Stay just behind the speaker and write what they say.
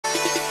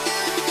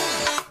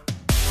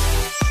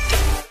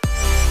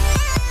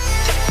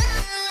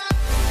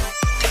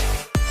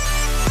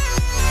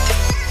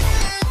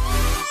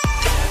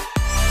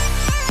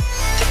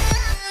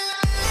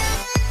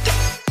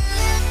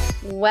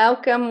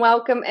Welcome,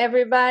 welcome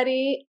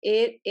everybody.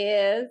 It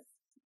is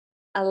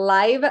a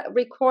live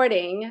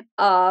recording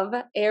of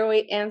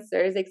Airway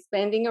Answers,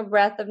 expanding a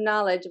breadth of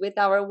knowledge with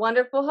our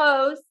wonderful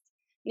host,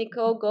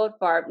 Nicole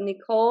Goldfarb.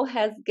 Nicole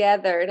has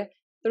gathered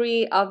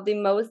three of the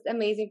most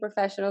amazing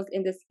professionals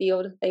in this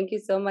field. Thank you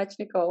so much,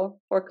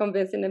 Nicole, for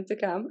convincing them to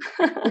come.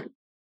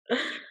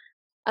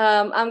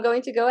 I'm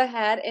going to go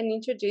ahead and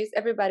introduce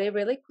everybody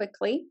really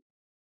quickly.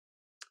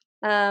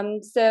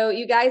 So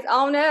you guys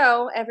all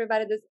know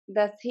everybody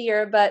that's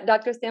here, but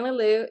Dr. Stanley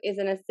Liu is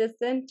an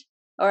assistant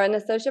or an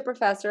associate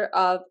professor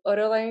of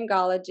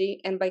otolaryngology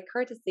and, by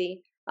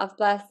courtesy, of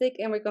plastic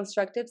and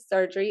reconstructive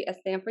surgery at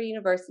Stanford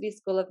University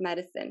School of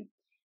Medicine.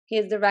 He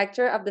is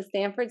director of the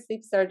Stanford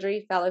Sleep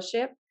Surgery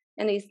Fellowship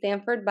and a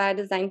Stanford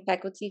Biodesign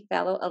Faculty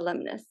Fellow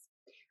alumnus.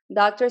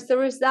 Dr.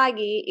 Soroush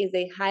Zaghi is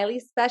a highly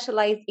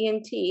specialized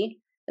ENT,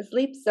 a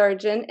sleep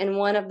surgeon, and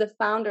one of the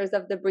founders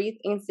of the Breathe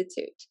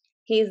Institute.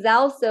 He is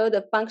also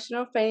the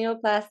functional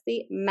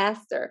frenuloplasty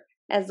master,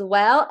 as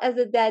well as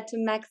a dad to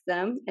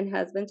Maxim and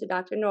husband to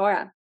Dr.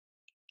 Nora.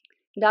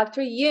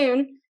 Dr.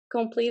 Yoon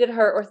completed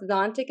her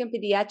orthodontic and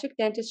pediatric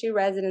dentistry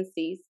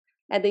residencies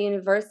at the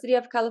University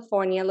of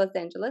California, Los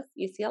Angeles,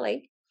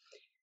 UCLA.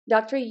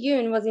 Dr.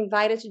 Yoon was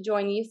invited to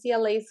join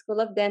UCLA School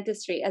of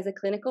Dentistry as a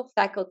clinical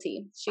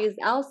faculty. She is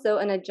also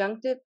an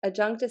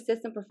adjunct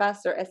assistant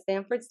professor at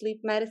Stanford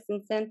Sleep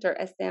Medicine Center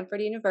at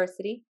Stanford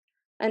University,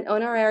 an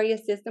honorary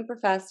assistant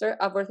professor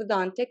of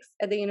orthodontics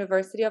at the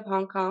University of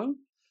Hong Kong,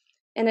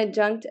 an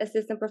adjunct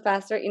assistant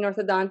professor in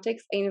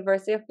orthodontics at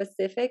University of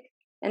Pacific,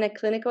 and a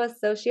clinical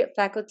associate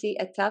faculty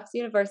at Tufts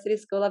University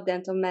School of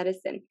Dental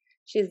Medicine.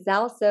 She is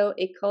also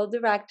a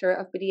co-director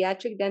of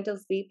pediatric dental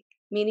sleep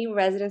mini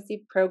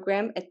residency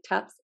program at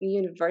Tufts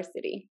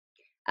University.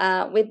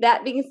 With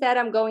that being said,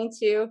 I'm going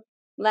to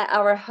let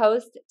our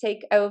host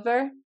take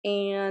over,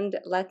 and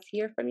let's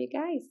hear from you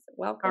guys.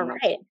 Welcome. All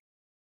right.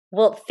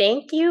 Well,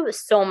 thank you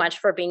so much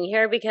for being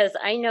here, because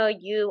I know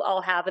you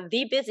all have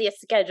the busiest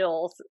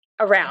schedules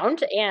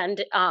around,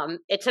 and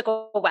it took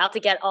a while to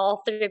get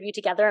all three of you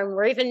together, and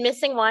we're even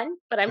missing one,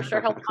 but I'm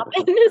sure he'll pop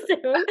in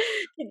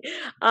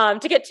soon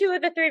to get two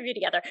of the three of you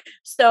together.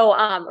 So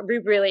we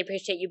really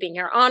appreciate you being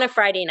here on a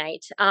Friday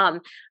night.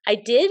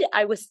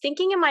 I was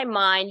thinking in my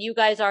mind, you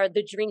guys are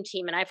the Dream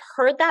Team, and I've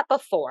heard that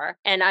before,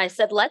 and I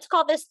said, let's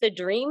call this the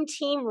Dream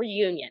Team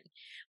Reunion.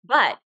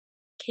 But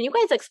can you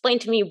guys explain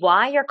to me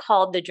why you're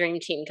called the Dream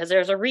Team? Because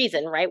there's a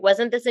reason, right?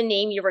 Wasn't this a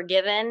name you were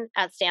given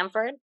at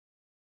Stanford?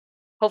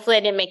 Hopefully I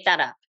didn't make that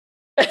up.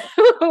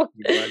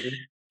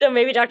 So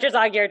maybe Dr.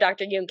 Zaghi or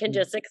Dr. Yoon can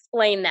just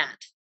explain that.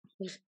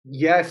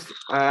 Yes,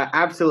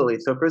 absolutely.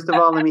 So first of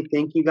all, let me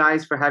thank you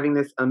guys for having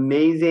this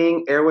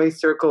amazing Airway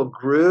Circle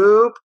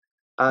group.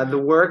 The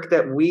work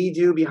that we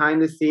do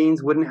behind the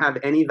scenes wouldn't have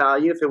any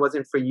value if it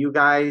wasn't for you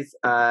guys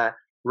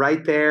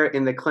right there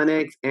in the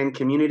clinics and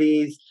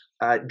communities,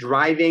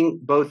 driving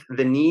both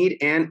the need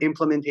and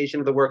implementation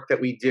of the work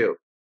that we do.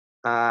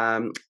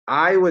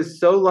 I was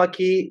so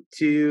lucky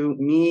to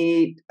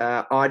meet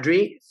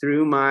Audrey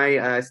through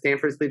my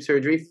Stanford Sleep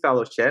Surgery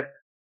Fellowship.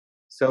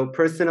 So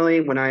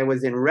personally, when I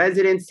was in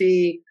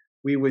residency,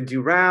 we would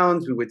do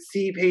rounds, we would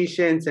see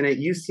patients, and at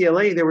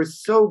UCLA, they were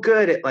so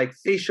good at like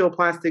facial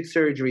plastic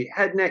surgery,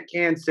 head neck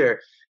cancer.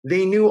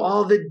 They knew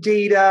all the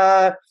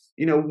data,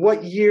 you know,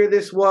 what year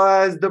this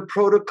was, the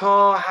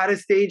protocol, how to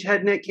stage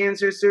head neck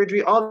cancer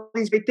surgery, all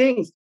these big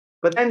things.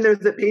 But then there's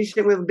the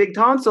patient with big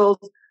tonsils,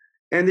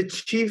 and the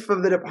chief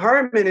of the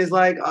department is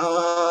like,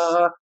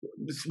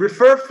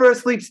 refer for a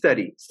sleep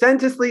study, send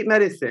to sleep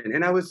medicine.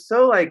 And I was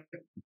so like,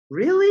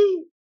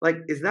 really? Like,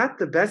 is that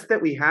the best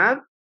that we have?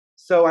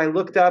 So I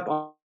looked up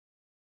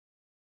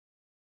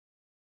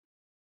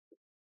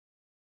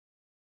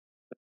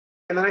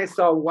and then I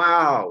saw,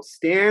 wow,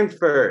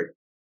 Stanford,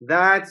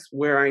 that's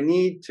where I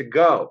need to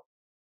go.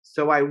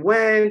 So I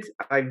went,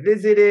 I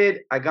visited,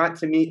 I got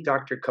to meet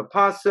Dr.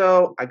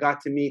 Capasso, I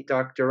got to meet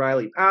Dr.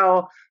 Riley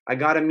Powell, I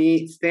got to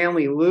meet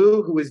Stanley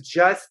Liu, who was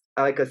just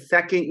like a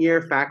second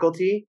year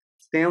faculty.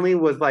 Stanley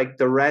was like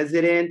the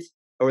resident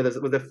or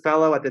was a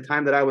fellow at the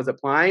time that I was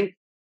applying.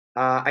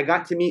 I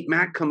got to meet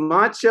Matt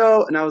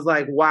Camacho, and I was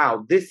like,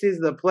 wow, this is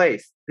the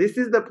place. This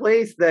is the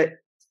place that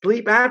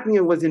sleep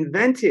apnea was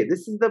invented.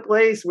 This is the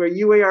place where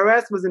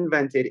UARS was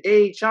invented,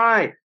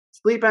 AHI,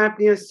 sleep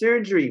apnea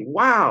surgery.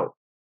 Wow.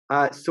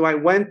 So I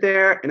went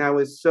there, and I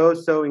was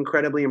so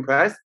incredibly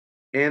impressed.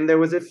 And there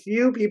was a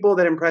few people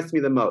that impressed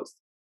me the most.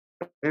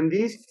 And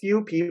these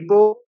few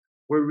people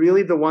were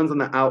really the ones on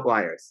the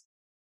outliers.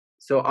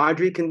 So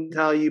Audrey can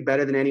tell you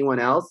better than anyone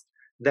else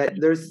that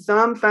there's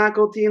some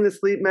faculty in the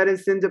sleep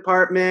medicine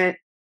department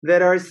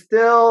that are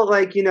still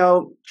like, you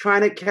know,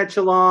 trying to catch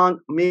along,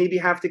 maybe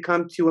have to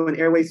come to an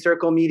Airway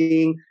Circle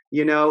meeting,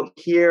 you know,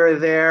 here or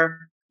there.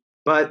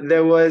 But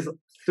there was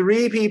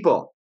 3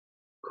 people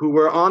who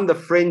were on the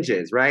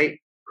fringes, right?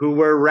 Who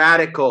were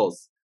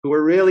radicals, who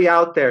were really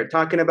out there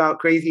talking about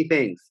crazy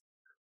things.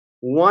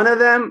 One of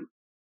them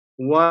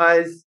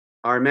was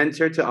our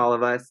mentor to all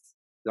of us,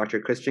 Dr.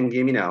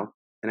 Guilleminault.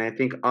 And I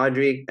think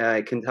Audrey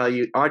can tell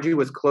you, Audrey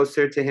was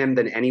closer to him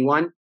than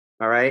anyone,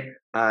 all right?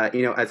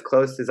 as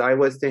close as I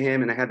was to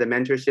him, and I had the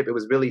mentorship. It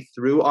was really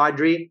through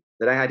Audrey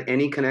that I had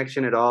any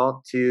connection at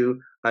all to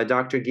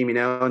Dr.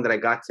 Guilleminault, and that I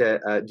got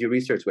to do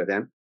research with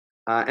him.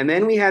 And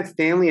then we had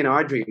Stanley and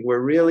Audrey, who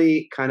were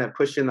really kind of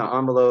pushing the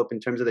envelope in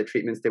terms of the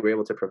treatments they were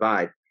able to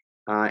provide.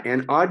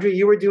 And Audrey,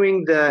 you were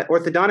doing the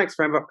orthodontics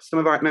for some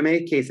of our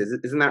MMA cases,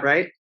 isn't that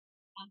right?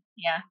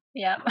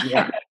 Yeah.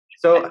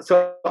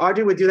 So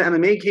Audrey would do the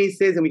MMA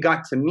cases, and we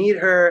got to meet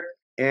her,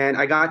 and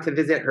I got to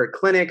visit her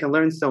clinic and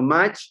learn so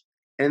much.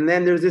 And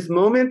then there's this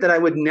moment that I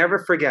would never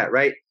forget,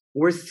 right?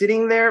 We're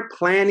sitting there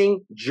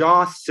planning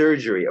jaw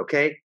surgery,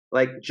 okay?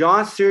 Like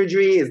jaw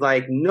surgery is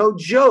like no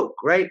joke,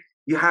 right?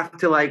 You have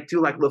to like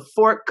do like Le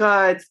Fort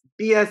cuts,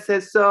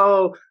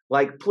 BSSO,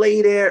 like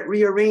plate it,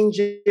 rearrange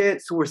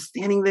it. So we're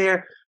standing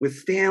there with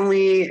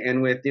Stanley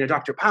and with,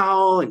 Dr.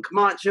 Powell and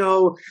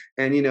Camacho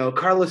and,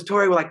 Carlos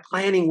Torre. We're like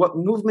planning what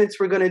movements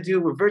we're going to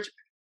do. We're virtual.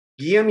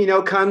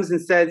 Guillaume, comes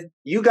and says,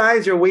 you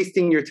guys are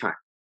wasting your time.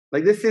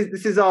 Like this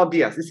is all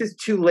BS. This is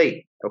too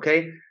late.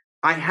 Okay.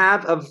 I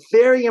have a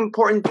very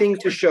important thing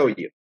to show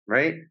you.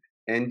 Right.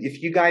 And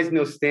if you guys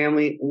know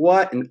Stanley,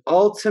 what an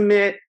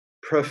ultimate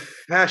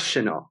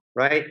professional.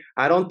 Right?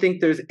 I don't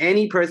think there's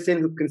any person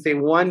who can say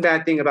one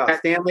bad thing about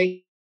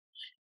Stanley.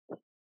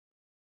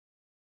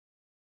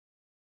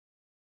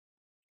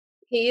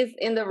 He's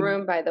in the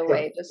room, by the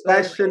way. Just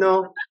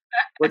professional.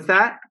 What's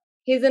that?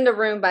 He's in the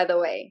room, by the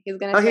way. He's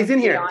gonna. Oh, he's in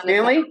here.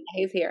 Stanley?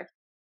 He's here.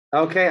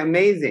 Okay,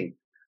 amazing.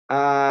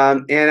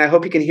 And I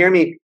hope you can hear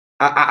me.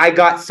 I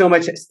got so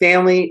much.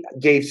 Stanley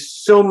gave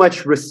so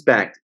much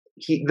respect.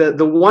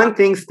 The one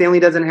thing Stanley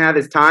doesn't have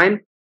is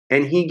time.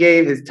 And he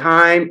gave his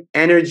time,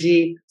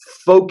 energy,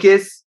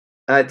 focus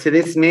to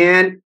this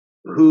man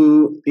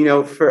who,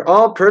 for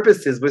all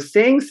purposes, was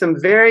saying some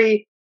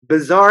very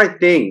bizarre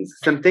things,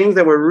 some things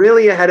that were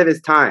really ahead of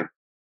his time.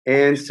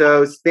 And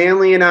so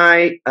Stanley and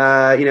I,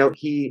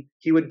 he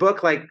would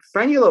book like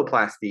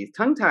frenuloplasties,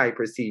 tongue tie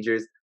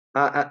procedures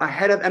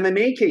ahead of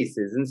MMA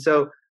cases. And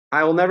so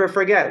I will never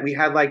forget, we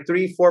had like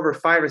 3, 4, or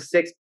 5 or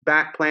 6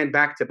 planned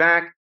back to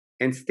back.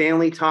 And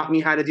Stanley taught me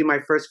how to do my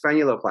first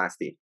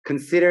frenuloplasty,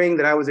 considering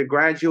that I was a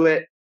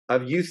graduate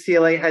of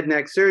UCLA head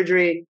neck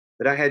surgery,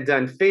 that I had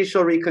done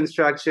facial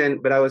reconstruction,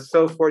 but I was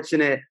so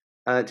fortunate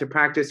to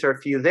practice for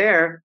a few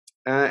there.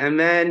 And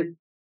then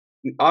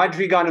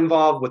Audrey got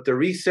involved with the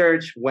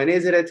research. When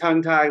is it a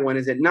tongue tie? When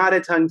is it not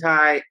a tongue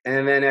tie?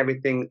 And then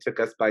everything took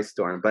us by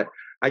storm. But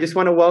I just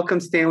want to welcome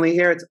Stanley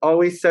here. It's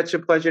always such a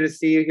pleasure to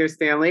see you here,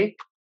 Stanley.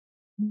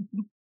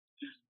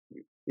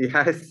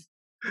 Yes.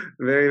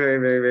 Very, very,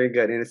 very, very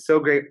good. And it's so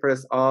great for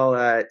us all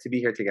to be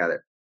here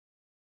together.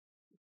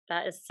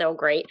 That is so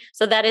great.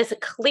 So that is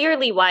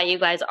clearly why you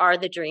guys are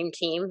the dream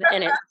team.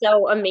 And it's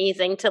so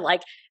amazing to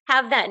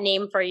have that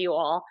name for you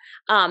all.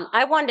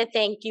 I wanted to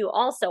thank you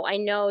also. I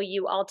know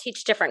you all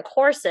teach different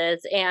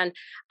courses, and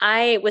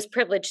I was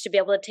privileged to be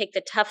able to take the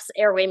Tufts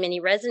Airway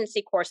Mini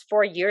Residency course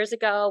 4 years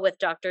ago with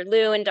Dr.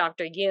 Liu and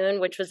Dr. Yoon,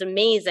 which was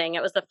amazing.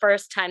 It was the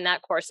first time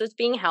that course was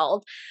being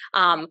held.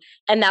 And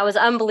that was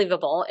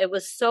unbelievable. It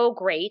was so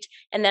great.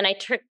 And then I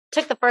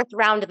took the first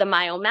round of the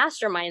Myo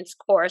Masterminds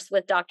course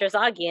with Dr.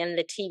 Zaghi and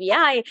the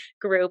TBI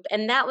group,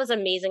 and that was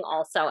amazing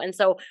also. And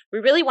so we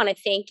really want to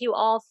thank you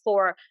all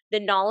for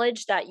the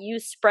knowledge that you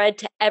spread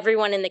to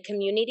everyone in the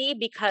community,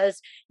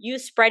 because you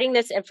spreading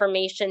this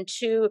information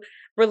to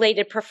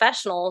related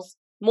professionals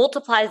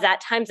multiplies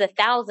that times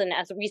 1,000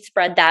 as we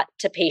spread that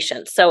to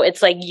patients. So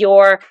it's like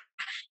you're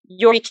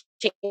reaching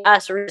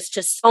us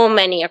to so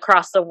many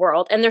across the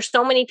world. And there's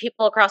so many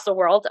people across the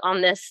world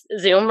on this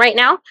Zoom right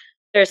now.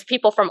 There's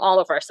people from all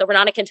over. So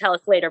Renata can tell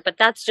us later, but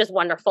that's just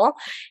wonderful.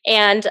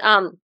 And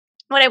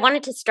what I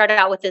wanted to start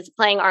out with is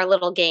playing our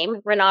little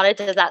game. Renata,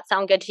 does that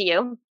sound good to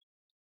you?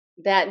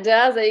 That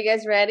does. Are you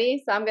guys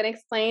ready? So I'm going to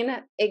explain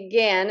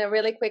again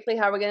really quickly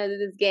how we're going to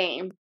do this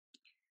game.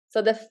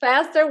 So the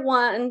faster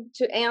one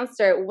to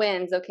answer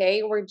wins,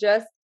 okay? We're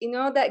just,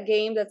 that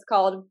game that's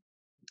called,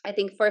 I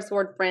think, First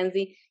Word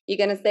Frenzy. You're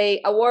going to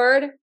say a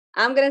word.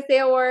 I'm going to say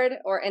a word,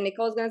 and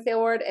Nicole's going to say a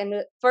word. And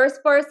the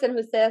first person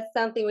who says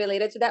something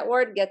related to that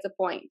word gets a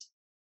point.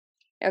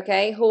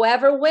 Okay?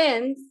 Whoever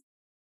wins,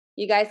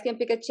 you guys can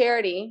pick a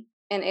charity,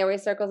 and Airway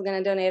Circle is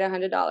going to donate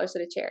 $100 to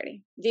the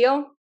charity.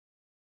 Deal?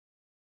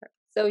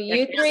 So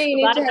you three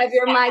need to have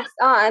your mics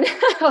on.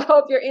 I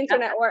hope your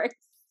internet works.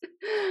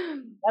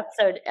 That's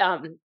so,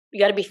 you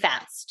got to be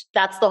fast.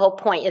 That's the whole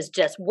point, is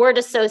just word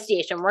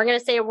association. We're going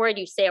to say a word.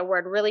 You say a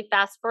word really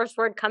fast. First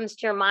word comes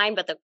to your mind,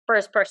 but the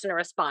first person to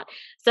respond.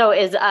 So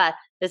is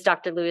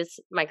Dr. Liu's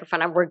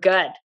microphone on? We're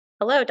good.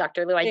 Hello,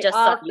 Dr. Liu. I just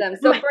saw you.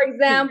 So for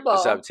example.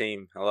 What's up,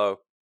 team? Hello.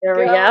 There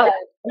we go.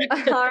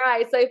 All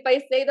right. So if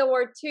I say the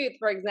word tooth,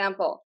 for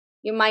example,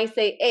 you might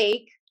say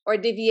ache or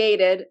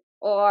deviated,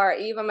 or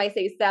even might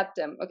say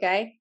septum.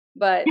 Okay.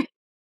 But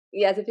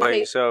yes, if you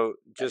say. So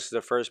just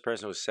the first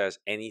person who says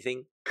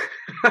anything?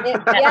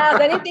 Yeah,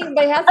 anything,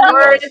 but it has to be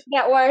related to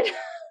that word.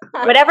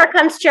 Whatever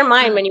comes to your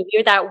mind when you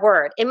hear that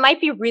word. It might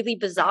be really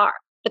bizarre.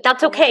 But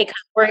that's okay, because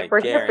we're here for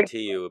you.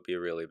 guarantee you it would be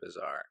really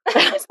bizarre.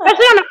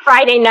 Especially on a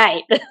Friday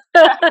night.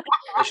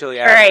 Especially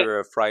after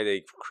a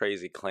Friday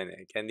crazy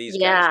clinic. And these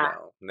guys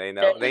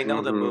know. They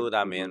know the mood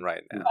I'm in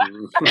right now.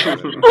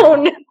 Oh,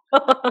 no.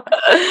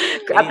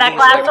 Grab that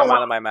glass gonna come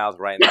out of my mouth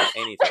right now.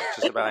 Anything.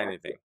 Just about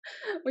anything.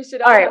 We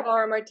should all have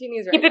our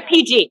martinis right Keep it now.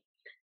 PG.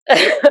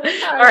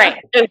 All right.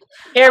 So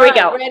here we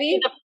go. Ready?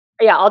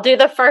 Yeah, I'll do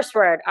the first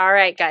word. All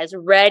right, guys.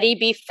 Ready?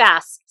 Be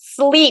fast.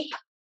 Sleep.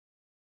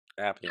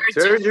 Apnea.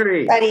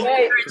 Surgery.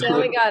 Wait,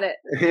 Stanley got it.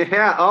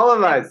 Yeah, all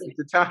of us.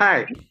 It's a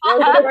tie. That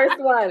was the first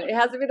one. It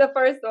has to be the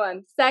first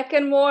one.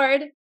 Second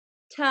word,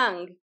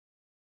 tongue.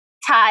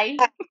 Tie.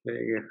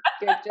 There you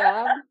go. Good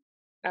job.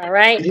 All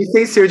right. Did you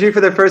say surgery for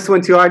the first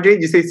one too, Audrey?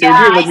 Did you say surgery?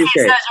 Yeah, What did you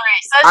say?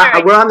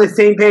 Surgery. We're on the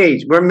same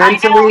page. We're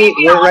mentally,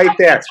 we're right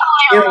there.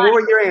 Totally What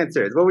were your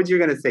answers? What were you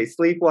going to say?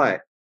 Sleep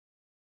what?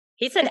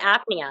 He said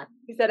apnea.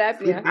 He said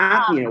Sleep apnea.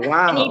 apnea.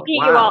 Wow. And he beat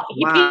wow. you all.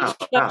 He wow.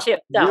 beat you up too.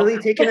 So. Really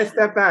taking a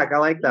step back. I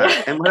like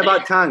that. And what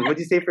about tongue? What did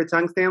you say for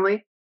tongue,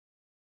 Stanley?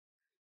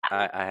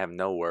 I have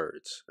no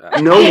words.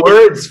 No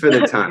words for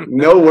the tongue.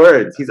 No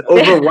words. He's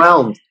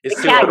overwhelmed. It's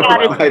The too cat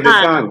got overwhelming. by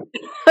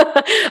the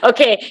tongue.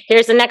 Okay,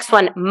 here's the next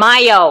one.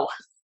 Mayo.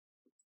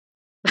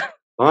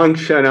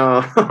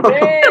 Functional.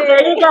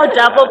 There you go.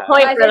 Double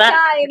point Guys for are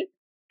that. tied.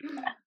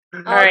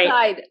 All right.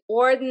 Tied.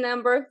 Word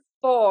number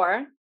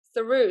 4,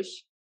 Soroush.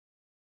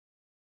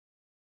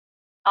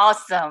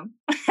 Awesome.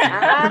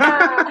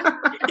 Ah.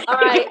 All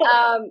right.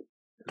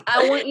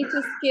 I want you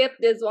to skip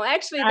this one.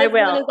 Actually, I this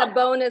one will. is a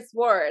bonus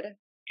word.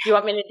 Do you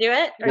want me to do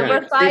it? Yeah.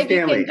 Number 5, you can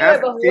Stanley. do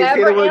it, but Say whoever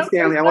the word, answers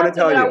Stanley. I want to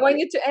something tell that I you. want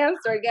you to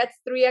answer gets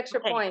 3 extra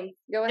Okay. points.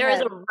 Go There is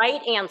ahead. a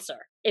right answer.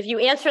 If you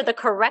answer the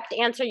correct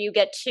answer, you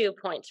get 2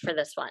 points for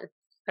this one.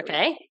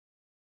 Okay?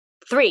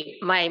 3.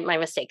 My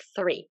mistake.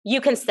 3.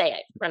 You can say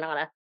it,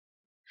 Renata.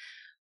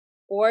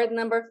 Word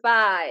number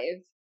 5,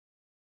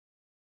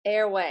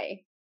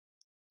 Airway.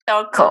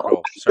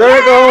 Circle.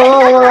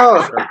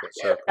 Circle.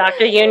 Circle.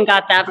 Dr. Yoon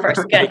got that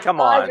first. Hey, Good. come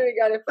on. Audrey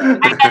got it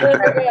first. Really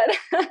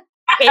good.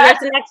 Okay, here's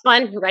the next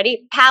one.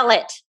 Ready?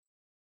 Palette.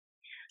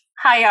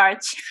 High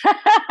arch.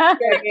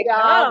 Good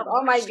job.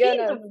 Oh my She's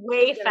goodness.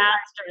 way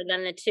faster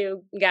than the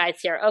 2 guys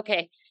here.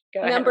 Okay,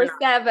 go ahead. Number Renata.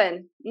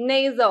 7,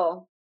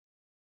 nasal.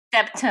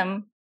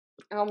 Septum.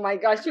 Oh my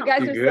gosh, you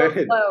guys are You're so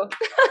good. slow.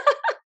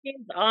 She's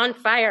on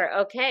fire.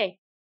 Okay.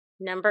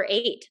 Number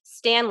 8,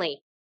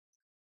 Stanley.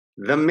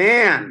 The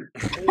man.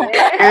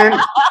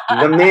 Yeah.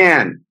 And the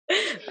man. All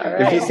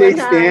If you right. say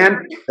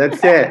Stan,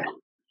 that's it.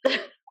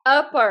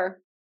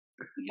 Upper.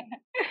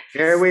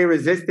 Airway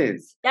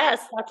resistance. Yes,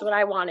 that's what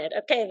I wanted.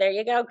 Okay, there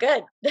you go.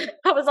 Good.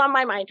 That was on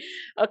my mind.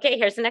 Okay,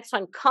 here's the next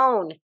one.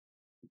 Cone.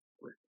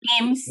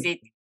 Imsit.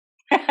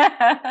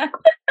 Yeah.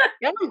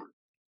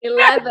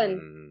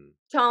 11,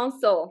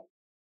 tonsil.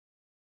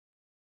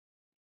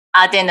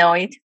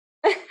 Adenoid.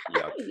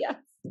 Yuck. Yes.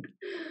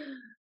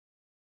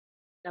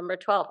 Number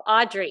 12,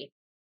 Audrey.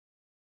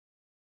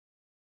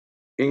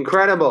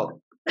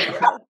 Incredible.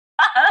 All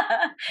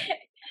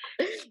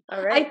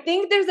I right.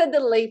 think there's a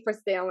delay for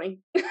Stanley.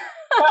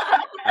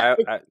 I'll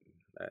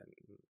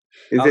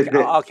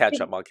catch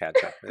up. I'll catch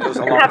up. It was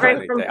a long Recovering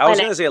clinic from day. I was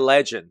clinic. going to say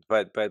legend,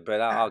 but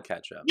I'll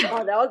catch up.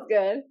 Oh, that was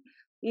good.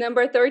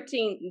 Number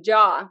 13,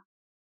 jaw.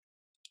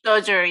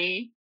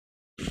 Surgery.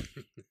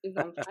 Is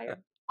on fire.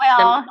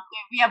 Well,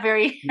 we are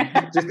very.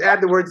 Just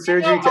add the word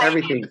surgery to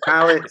everything.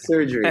 Palate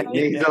surgery,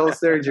 nasal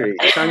surgery,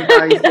 tongue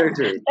tie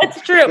surgery,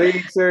 That's true.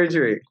 sleep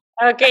surgery,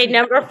 Okay,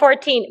 number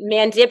 14,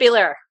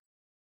 mandibular.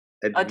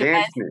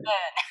 advancement.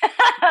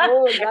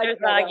 Oh, Dr.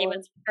 that's Zaghi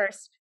was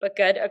first, but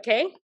good.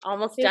 Okay,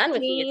 almost done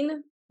with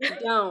you.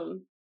 15,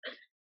 dome.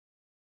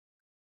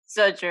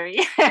 Surgery.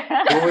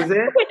 What was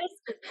it?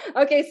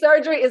 Okay,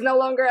 surgery is no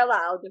longer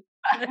allowed.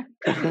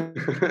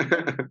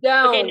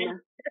 Dome.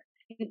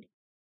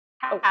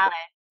 Palate.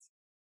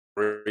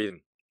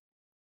 Breathing.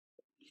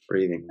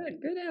 Breathing.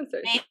 Good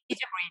answer. Major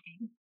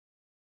breathing.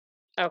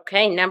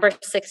 Okay, number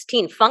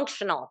 16,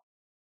 functional.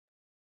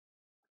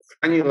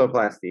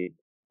 Annuloplasty.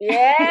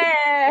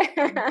 Yeah.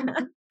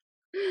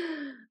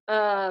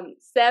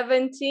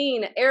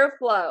 17,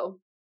 airflow.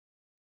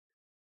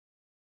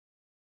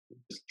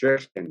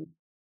 Restriction.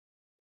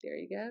 There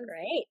you go.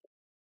 Great.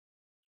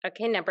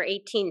 Okay, number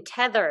 18,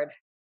 tethered.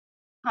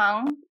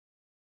 Tongue.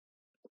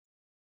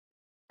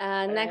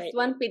 Next right.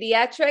 one,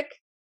 pediatric.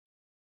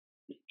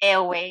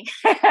 Airway.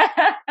 All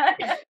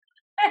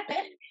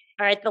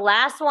right, the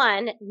last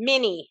one,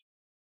 mini.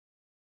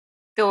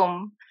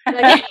 Doom.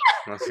 I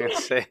was going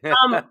to say.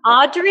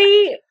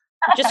 Audrey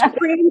just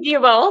screamed you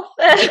both.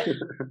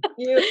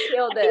 You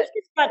killed I think it.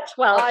 she's got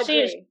 12.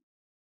 She's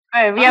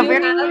Audrey, We are do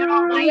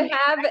very. you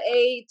have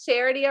a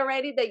charity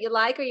already that you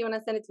like, or you want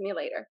to send it to me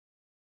later?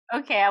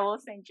 Okay, I will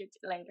send you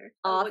later.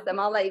 Awesome.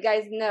 I'll let you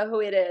guys know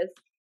who it is.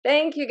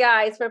 Thank you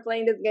guys for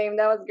playing this game.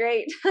 That was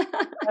great.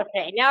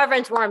 okay. Now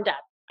everyone's warmed up.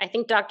 I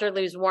think Dr.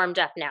 Lou's warmed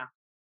up now.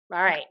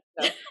 All right.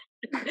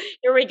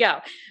 Here we go.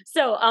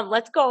 So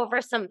let's go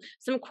over some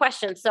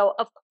questions. So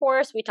of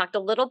course we talked a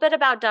little bit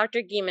about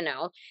Dr.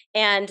 Guilleminault,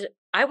 and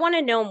I want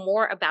to know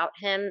more about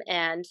him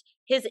and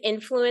his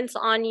influence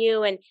on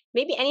you, and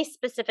maybe any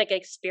specific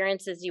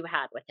experiences you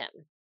had with him.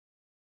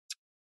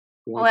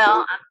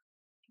 Well,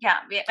 yeah,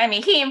 I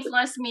mean, he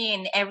influenced me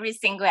in every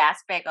single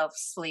aspect of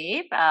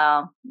sleep.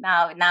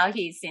 Now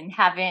he's in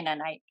heaven,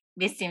 and I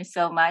miss him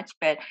so much.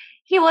 But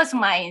he was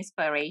my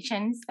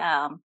inspiration.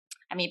 I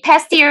mean,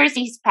 past years,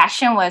 his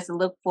passion was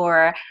look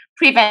for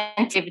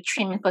preventive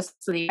treatment for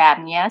sleep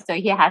apnea. So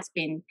he has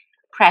been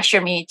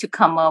pressure me to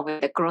come up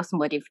with a growth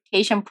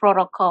modification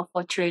protocol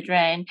for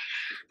children.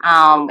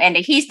 And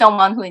he's the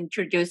one who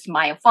introduced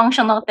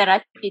myofunctional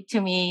therapy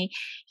to me.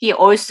 He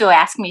also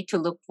asked me to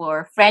look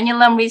for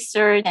frenulum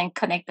research and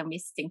connect the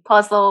missing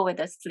puzzle with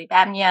the sleep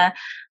apnea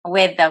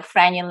with the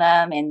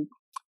frenulum. And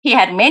he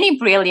had many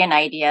brilliant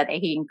ideas that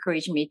he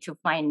encouraged me to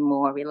find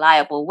more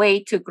reliable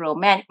way to grow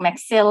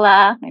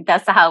maxilla. And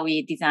that's how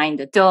we designed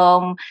the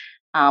dome.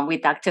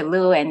 With Dr.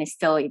 Liu, and it's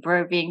still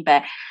evolving.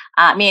 But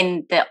I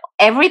mean,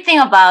 everything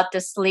about the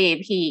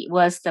sleep, he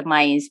was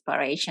my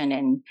inspiration,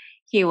 and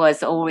he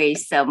was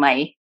always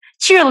my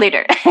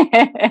cheerleader.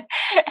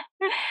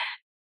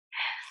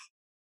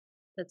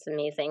 That's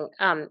amazing.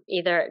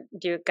 Either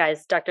do you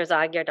guys, Dr.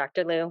 Zaghi or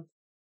Dr. Liu?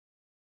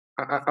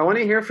 I want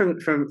to hear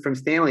from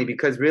Stanley,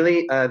 because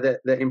really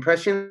the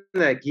impression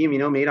that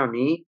Guilleminault made on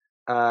me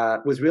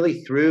was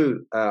really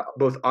through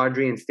both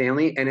Audrey and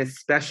Stanley, and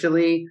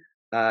especially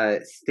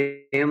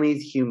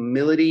Stanley's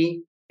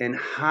humility and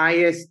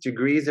highest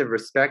degrees of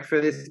respect for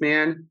this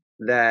man.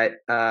 That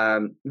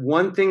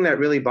one thing that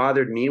really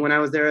bothered me when I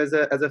was there as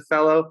a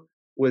fellow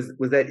was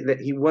that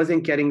he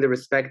wasn't getting the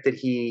respect that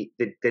he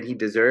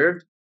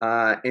deserved,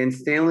 and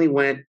Stanley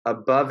went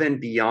above and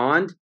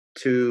beyond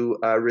to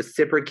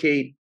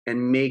reciprocate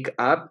and make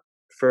up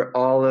for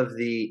all of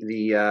the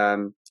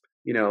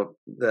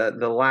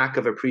lack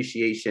of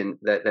appreciation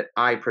that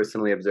I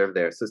personally observed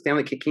there. So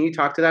Stanley, can you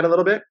talk to that a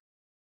little bit?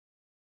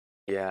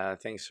 Yeah,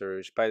 thanks,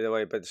 Soroush. By the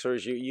way, but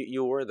Soroush,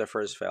 you were the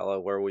first fellow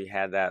where we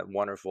had that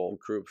wonderful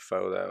group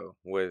photo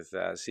with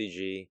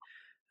CG,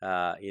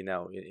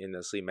 in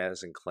the sleep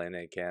medicine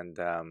clinic. And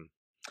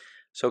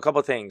so a couple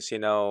of things,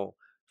 for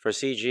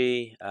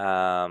CG,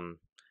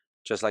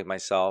 just like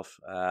myself,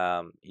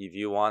 if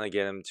you want to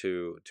get him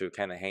to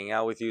kind of hang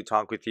out with you,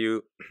 talk with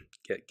you,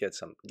 get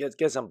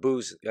some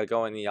booze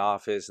going in the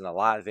office, and a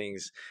lot of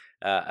things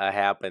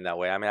happen that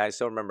way. I mean, I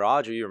still remember,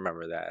 Audrey, you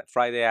remember that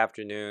Friday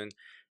afternoon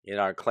in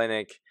our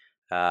clinic,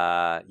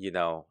 a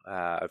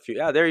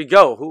few. There you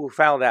go. Who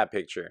found that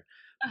picture?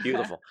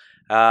 Beautiful.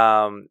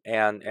 And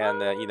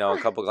a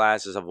couple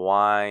glasses of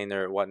wine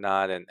or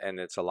whatnot, and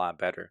it's a lot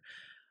better.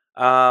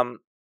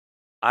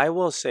 I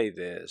will say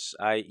this.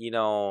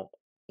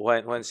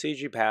 When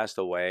CG passed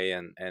away,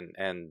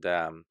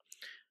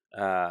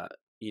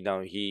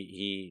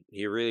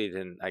 he really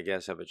didn't, I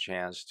guess, have a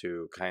chance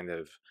to kind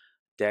of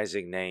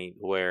designate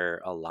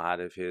where a lot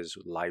of his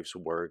life's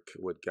work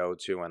would go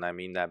to, and I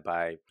mean that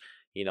by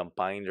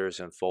binders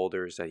and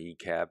folders that he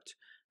kept.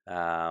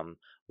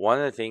 One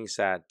of the things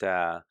that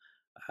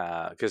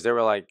because they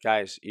were like,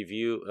 guys, if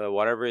you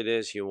whatever it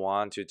is you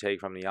want to take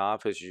from the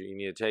office, you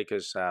need to take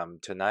us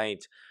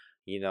tonight.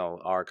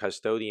 Our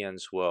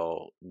custodians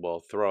will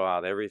throw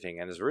out everything,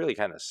 and it's really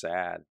kind of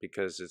sad,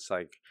 because it's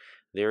like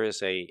there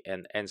is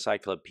an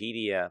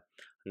encyclopedia,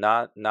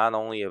 not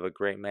only of a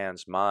great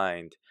man's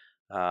mind,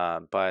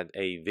 but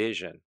a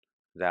vision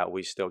that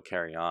we still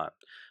carry on.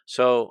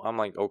 So I'm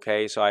like,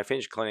 okay. So I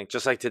finished clinic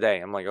just like today.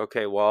 I'm like,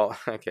 okay, well,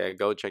 okay,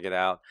 go check it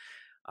out.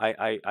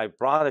 I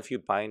brought a few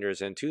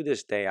binders, and to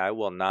this day, I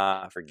will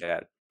not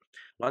forget.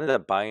 One of the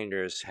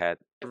binders had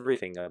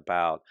everything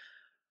about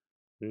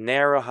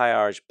narrow high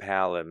arch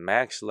palate,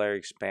 maxillary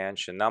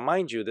expansion. Now,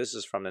 mind you, this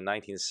is from the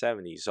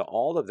 1970s, so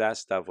all of that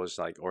stuff was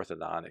like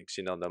orthodontics,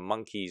 the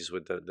monkeys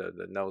with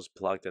the nose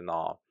plugged and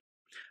all.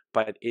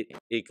 But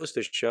it goes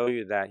to show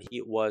you that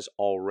he was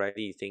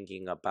already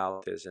thinking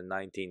about this in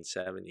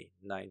 1970,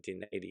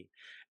 1980.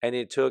 And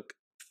it took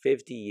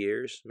 50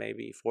 years,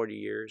 maybe 40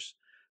 years,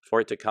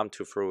 for it to come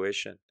to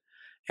fruition.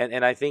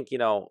 And I think,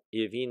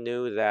 if he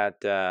knew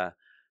that,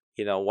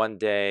 one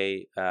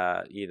day,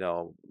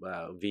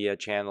 via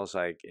channels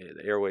like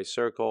Airway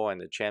Circle and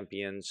the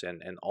champions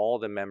and all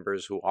the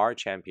members who are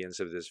champions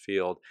of this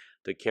field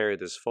to carry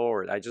this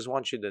forward, I just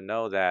want you to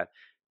know that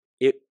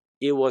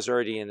it was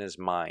already in his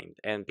mind,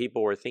 and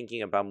people were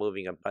thinking about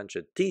moving a bunch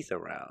of teeth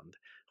around,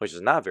 which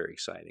is not very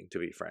exciting, to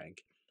be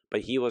frank.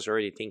 But he was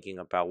already thinking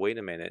about, wait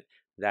a minute,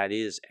 that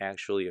is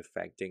actually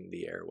affecting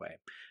the airway.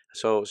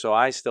 So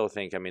I still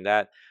think, I mean,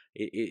 that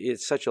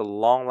it's such a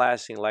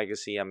long-lasting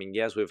legacy. I mean,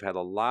 yes, we've had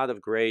a lot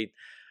of great,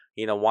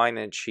 wine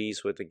and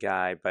cheese with the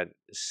guy, but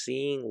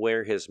seeing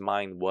where his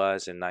mind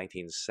was in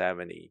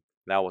 1970,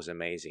 that was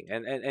amazing.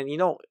 And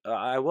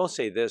I will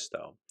say this,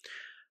 though.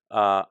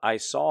 I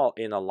saw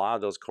in a lot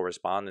of those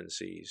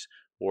correspondences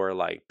were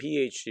like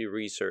PhD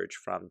research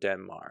from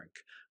Denmark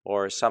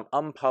or some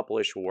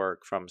unpublished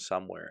work from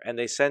somewhere, and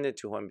they sent it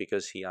to him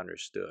because he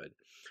understood.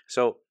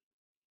 So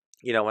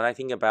when I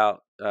think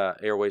about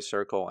Airway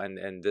Circle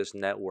and this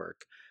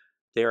network,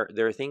 there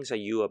are things that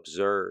you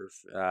observe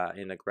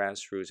in the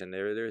grassroots, and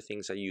there are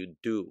things that you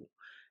do,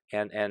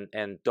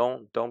 and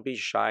don't be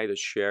shy to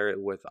share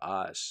it with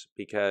us,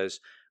 because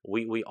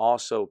we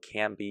also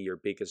can be your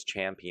biggest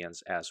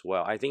champions as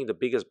well. I think the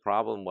biggest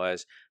problem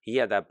was he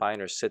had that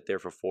binder sit there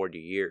for 40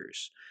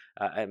 years,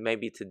 and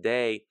maybe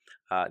today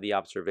the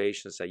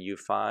observations that you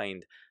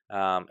find,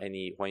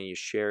 when you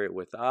share it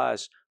with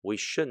us, we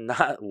should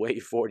not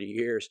wait 40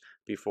 years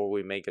before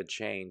we make a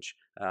change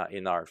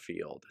in our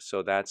field.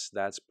 So that's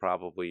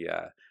probably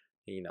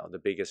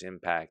the biggest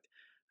impact,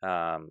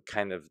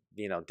 kind of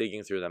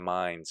digging through the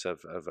minds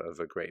of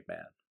a great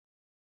man.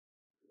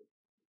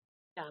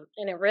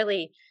 And it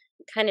really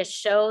kind of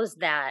shows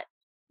that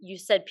you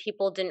said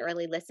people didn't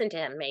really listen to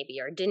him, maybe,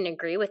 or didn't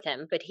agree with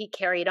him, but he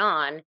carried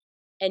on,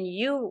 and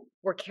you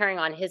were carrying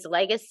on his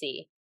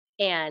legacy.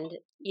 And,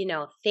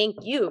 thank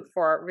you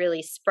for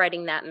really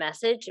spreading that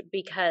message,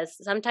 because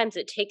sometimes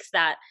it takes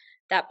that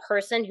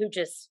person who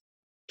just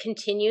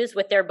continues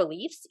with their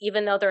beliefs,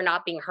 even though they're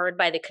not being heard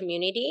by the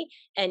community.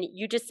 And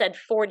you just said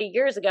 40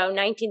 years ago,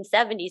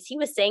 1970s, he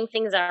was saying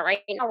things that right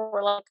now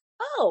we're like,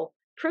 oh,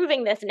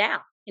 proving this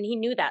now. And he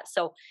knew that.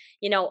 So,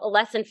 a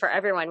lesson for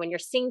everyone: when you're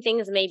seeing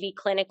things maybe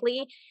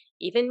clinically,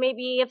 even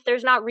maybe if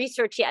there's not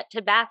research yet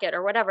to back it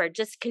or whatever,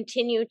 just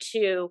continue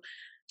to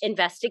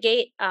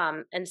investigate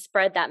and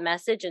spread that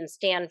message and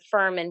stand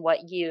firm in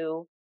what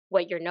you're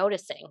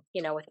noticing,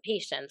 with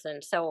patients.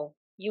 And so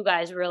you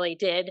guys really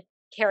did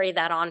carry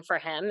that on for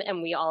him,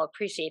 and we all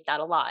appreciate that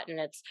a lot. And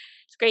it's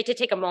great to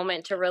take a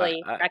moment to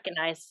really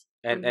recognize.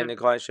 And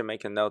Nicole, I should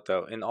make a note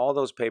though. In all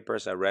those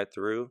papers I read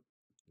through,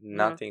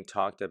 nothing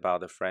talked about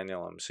the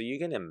frenulum. So you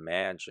can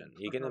imagine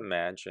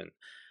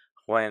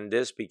when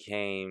this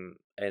became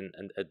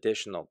an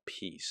additional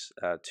piece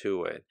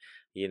to it,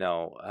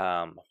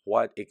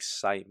 what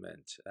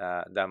excitement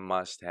that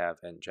must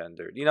have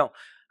engendered.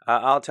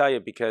 I'll tell you,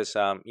 because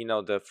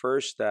the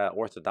first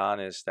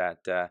orthodontist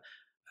that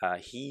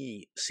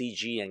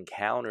CG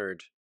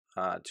encountered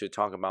to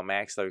talk about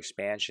maxillary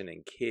expansion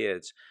in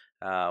kids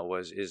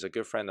is a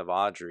good friend of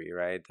Audrey,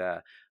 right?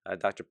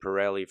 Dr.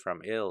 Pirelli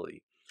from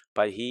Italy.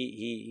 But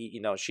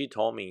she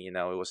told me, it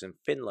was in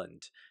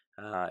Finland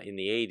in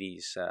the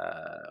 80s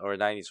or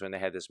 90s when they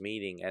had this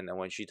meeting, and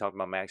when she talked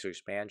about maxillary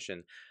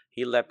expansion,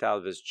 he leapt out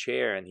of his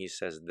chair and he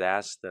says,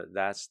 "That's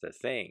the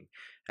thing."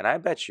 And I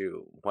bet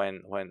you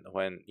when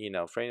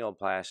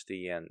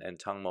frenuloplasty and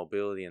tongue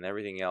mobility and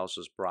everything else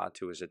was brought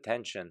to his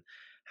attention,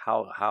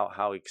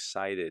 how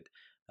excited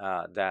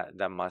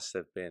that must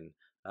have been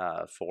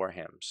for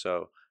him.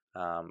 So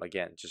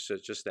again, just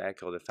to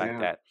echo the fact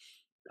that,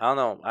 I don't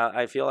know,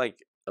 I feel like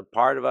a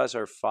part of us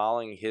are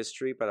following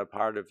history, but a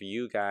part of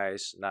you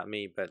guys, not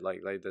me, but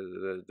like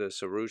the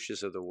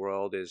Soroush's of the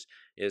world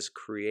is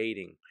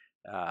creating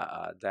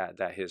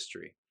that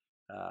history.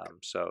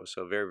 So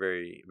very,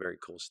 very, very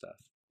cool stuff.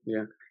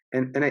 Yeah,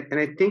 and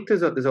I think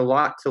there's a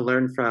lot to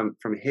learn from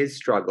his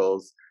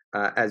struggles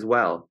as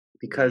well,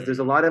 because there's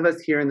a lot of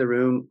us here in the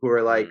room who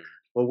are like,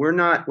 well, we're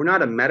not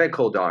a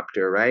medical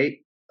doctor, right?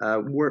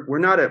 We're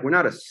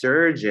not a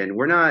surgeon.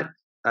 We're not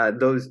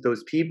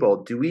those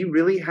people. Do we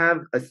really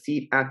have a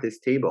seat at this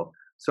table?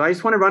 So I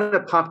just want to run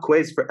a pop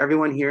quiz for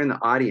everyone here in the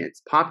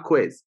audience. Pop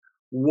quiz.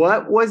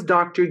 What was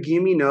Dr.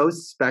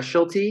 Guilleminault's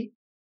specialty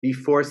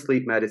before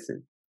sleep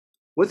medicine?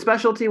 What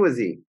specialty was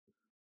he?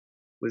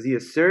 Was he a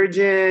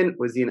surgeon?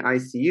 Was he an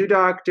ICU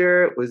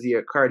doctor? Was he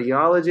a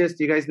cardiologist?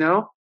 Do you guys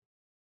know?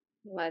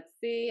 Let's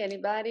see.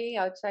 Anybody?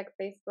 I'll check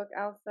Facebook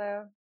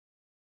also.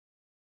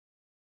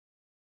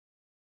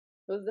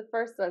 Who's the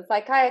first one?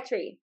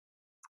 Psychiatry.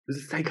 He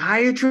was a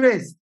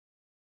psychiatrist.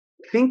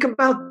 Think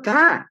about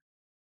that.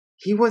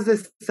 He was a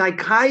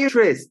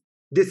psychiatrist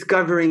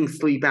discovering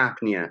sleep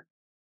apnea,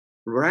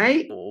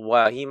 right?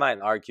 Well, he might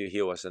argue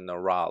he was a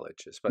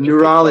neurologist, but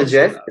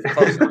neurologist.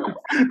 Close enough.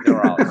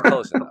 Neurologist.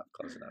 Close enough.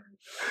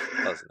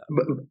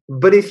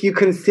 But if you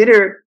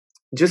consider,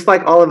 just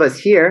like all of us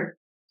here,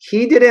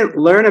 he didn't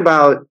learn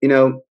about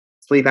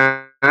sleep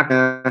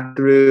apnea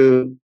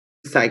through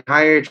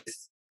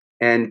psychiatrists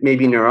and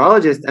maybe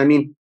neurologists. I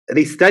mean,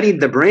 they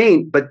studied the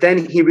brain, but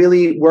then he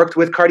really worked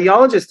with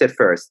cardiologists at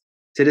first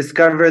to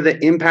discover the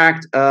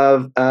impact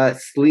of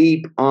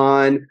sleep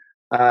on,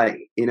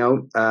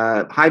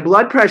 high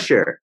blood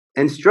pressure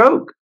and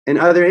stroke and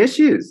other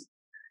issues.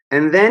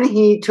 And then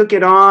he took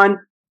it on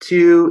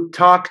to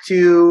talk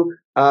to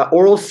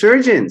oral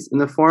surgeons in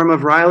the form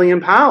of Riley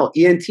and Powell,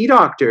 ENT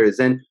doctors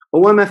and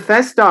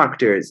OMFS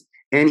doctors.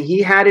 And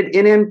he had it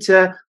in him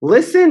to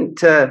listen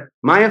to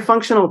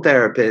myofunctional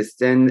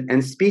therapists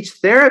and speech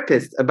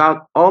therapists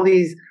about all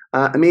these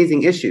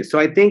amazing issues. So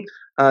I think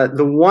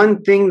the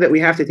one thing that we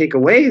have to take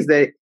away is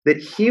that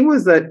he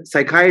was a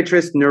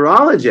psychiatrist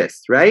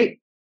neurologist, right?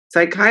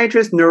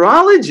 Psychiatrist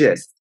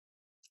neurologist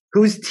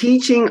who's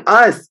teaching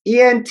us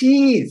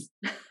ENTs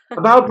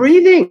about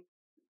breathing.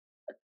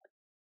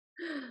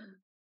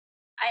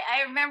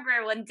 I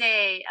remember one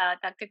day,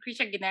 Dr.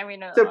 Krisha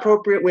Guilleminault. What's the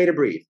appropriate way to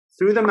breathe?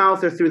 Through the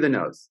mouth or through the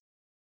nose?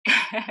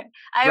 I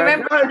Right?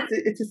 remember. No,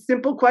 it's a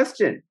simple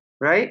question,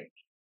 right?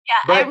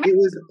 Yeah, I But it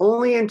was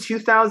only in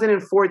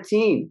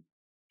 2014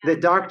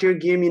 that Dr.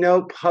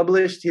 Guilleminault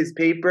published his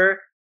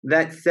paper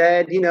that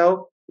said,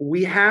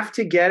 we have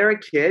to get our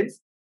kids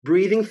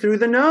breathing through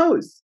the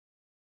nose.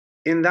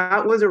 And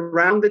that was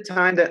around the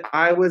time that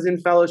I was in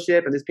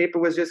fellowship and this paper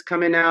was just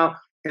coming out.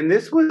 And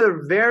this was a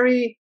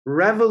very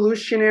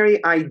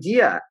revolutionary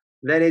idea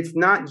that it's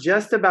not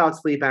just about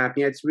sleep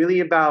apnea, it's really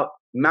about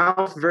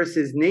mouth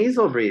versus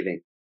nasal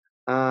breathing.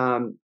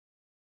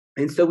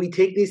 And so we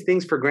take these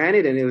things for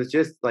granted, and it was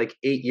just like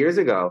 8 years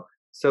ago.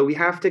 So we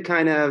have to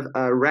kind of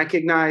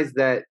recognize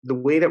that the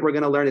way that we're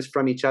going to learn is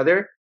from each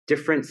other,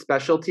 different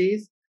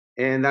specialties.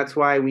 And that's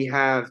why we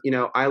have,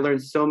 I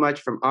learned so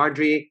much from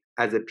Audrey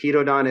as a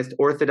pedodontist,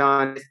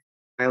 orthodontist.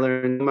 I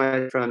learned so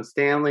much from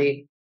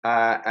Stanley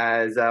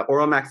as an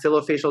oral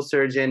maxillofacial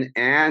surgeon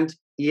and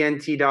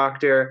ENT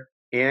doctor.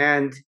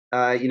 And,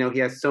 he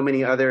has so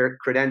many other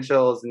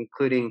credentials,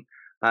 including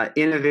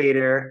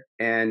innovator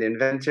and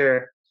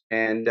inventor.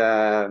 And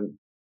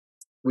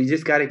we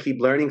just got to keep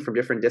learning from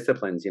different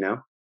disciplines,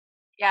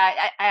 Yeah,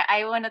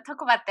 I want to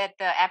talk about that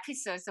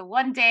episode. So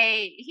one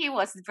day he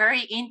was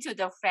very into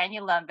the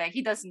frenulum, but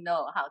he doesn't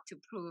know how to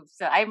prove.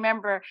 So I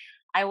remember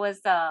I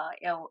was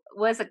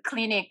a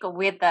clinic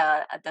with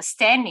the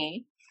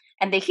Stanley,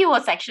 and he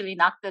was actually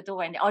knocked the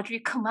door and Audrey,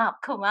 come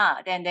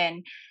out, and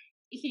then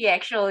he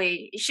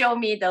actually showed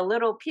me the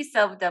little piece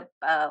of the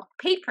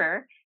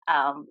paper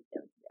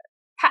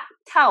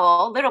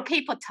towel, little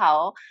paper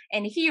towel,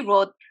 and he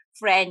wrote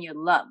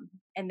frenulum.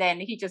 And then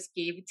he just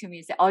gave it to me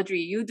and said,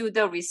 Audrey, you do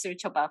the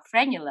research about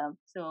frenulum.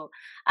 So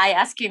I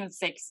asked him,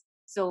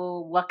 so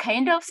what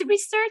kind of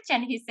research?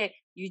 And he said,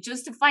 you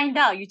just find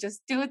out, you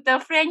just do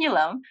the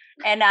frenulum.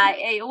 And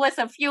it was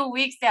a few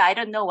weeks that I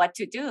don't know what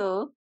to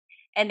do.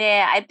 And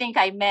then I think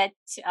I met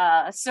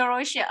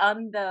Soroush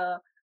on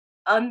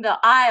the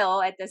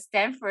aisle at the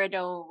Stanford,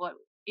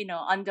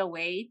 on the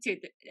way to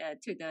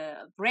the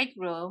break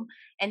room.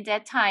 And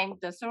that time,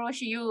 the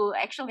Soroush, you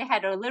actually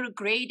had a little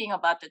grading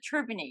about the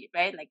turbinate,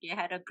 right? Like you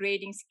had a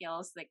grading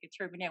skills, like a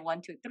turbinate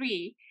 1, 2,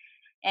 3.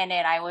 And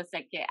then I was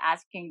like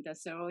asking the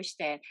Soroush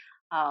that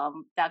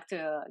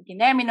Dr.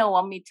 Guilleminault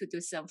want me to do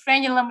some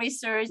frenulum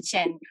research,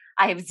 and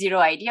I have zero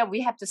idea.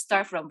 We have to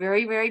start from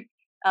very, very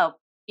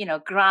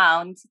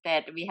ground,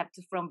 that we have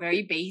to from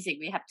very basic.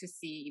 We have to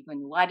see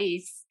even what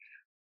is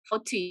how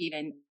to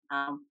even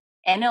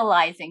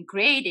analyzing,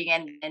 grading,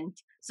 and then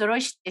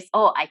Soroush says,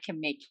 "Oh, I can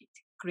make it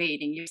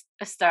grading. You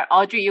start,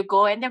 Audrey. You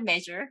go and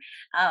measure.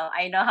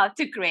 I know how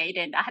to grade,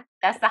 and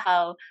that's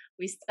how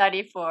we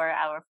studied for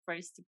our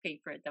first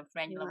paper, the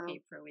frenulum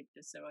paper with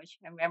the Soroush.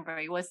 I remember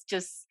it was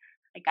just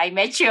like I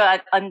met you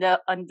on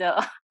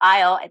the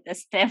aisle at the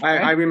Stanford.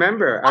 I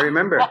remember,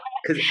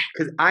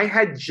 because I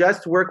had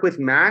just worked with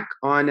Mac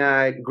on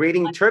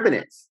grading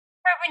turbinates.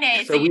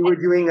 So we were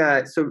doing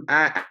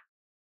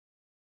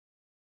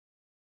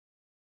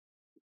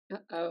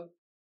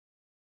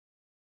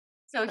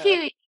So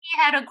he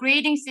had a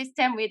grading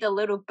system with a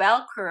little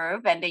bell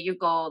curve, and then you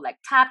go like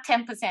top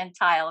 10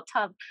 percentile,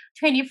 top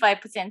 25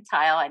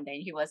 percentile, and then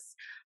he was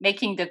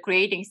making the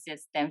grading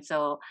system.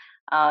 So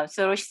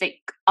Soroush said,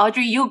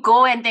 Audrey, you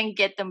go and then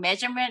get the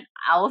measurement.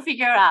 I'll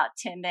figure out.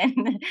 And then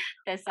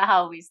that's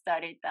how we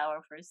started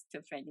our first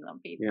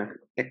frenulum paper.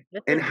 Yeah.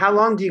 And how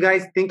long do you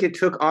guys think it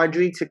took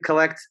Audrey to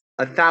collect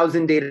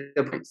 1,000 data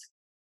points?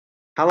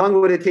 How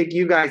long would it take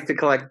you guys to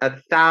collect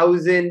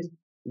 1,000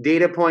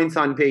 data points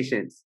on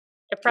patients?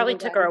 It probably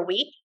took her a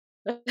week.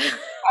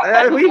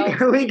 A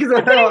week is a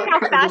little. How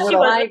fast she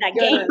was with that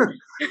game.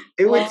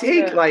 It would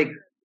take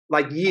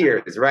like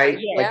years, right?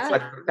 Yeah.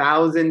 Like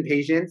 1,000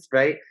 patients,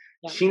 right?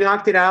 Yeah. She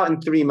knocked it out in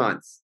 3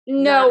 months.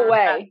 No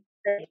way.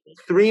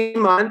 3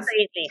 months,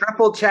 Crazy.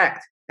 triple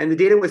checked, and the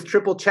data was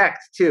triple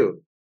checked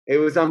too. It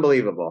was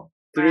unbelievable.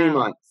 3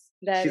 months.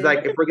 She's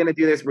like, if we're gonna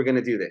do this, we're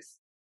gonna do this.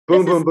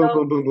 Boom, boom, boom,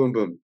 boom, boom, boom,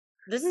 boom.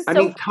 This is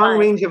tongue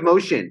range of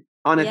motion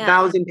on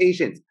 1,000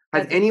 patients.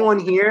 Has anyone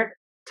here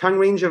tongue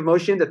range of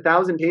motion to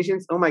 1,000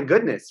 patients? Oh my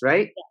goodness,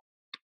 right?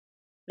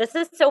 This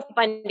is so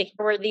fun to hear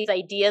where these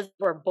ideas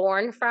were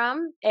born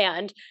from,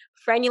 and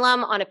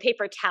frenulum on a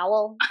paper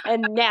towel,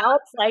 and now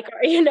it's like,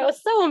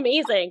 so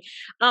amazing.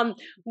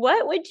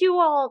 What would you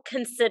all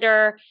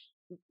consider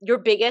your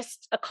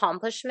biggest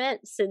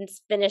accomplishment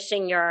since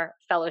finishing your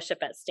fellowship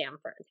at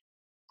Stanford?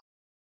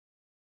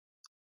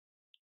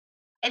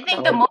 I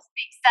think the most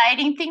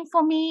exciting thing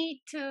for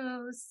me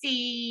to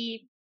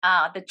see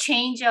the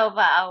change of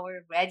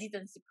our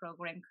residency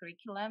program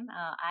curriculum.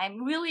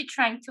 I'm really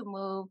trying to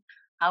move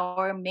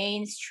our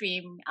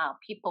mainstream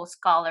people,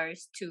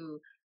 scholars, to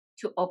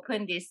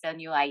open this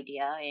new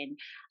idea. And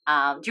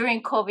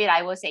during COVID,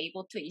 I was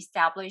able to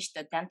establish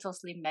the dental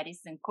sleep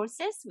medicine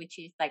courses, which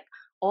is like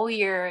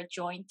all-year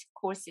joint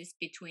courses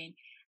between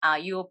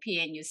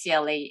UOP and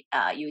UCLA,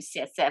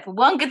 UCSF.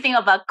 One good thing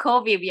about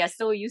COVID, we are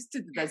so used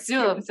to the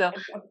Zoom. So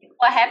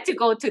I have to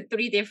go to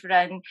 3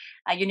 different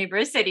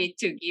universities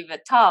to give a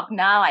talk.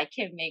 Now I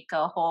can make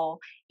a whole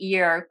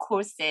year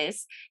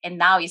courses, and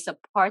now it's a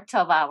part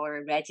of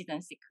our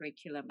residency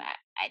curriculum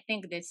I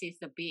think this is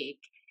a big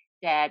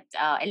that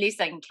at least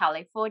in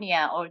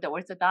California, or the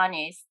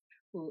orthodontists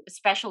who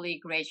especially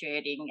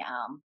graduating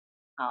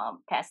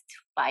past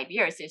 5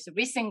 years is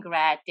recent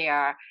grad, they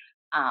are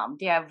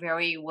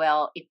very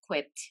well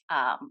equipped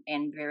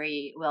and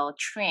very well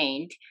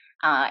trained.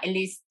 At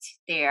least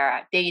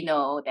they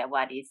know that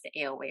what is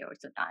airway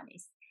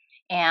orthodontist.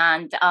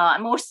 And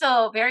I'm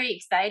also very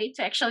excited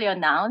to actually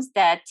announce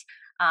that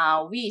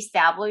we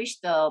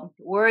established the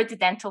World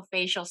Dental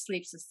Facial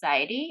Sleep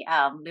Society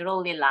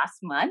literally last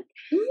month.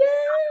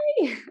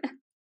 Yay!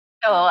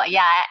 So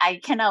yeah, I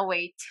cannot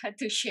wait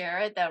to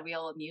share the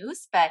real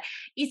news. But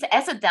it's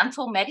as a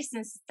dental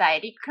medicine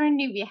society.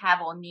 Currently, we have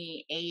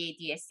only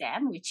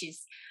AADSM, which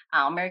is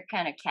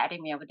American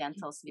Academy of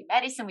Dental Sleep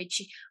Medicine,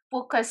 which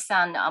focus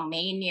on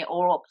mainly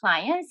oral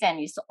appliance and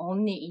is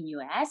only in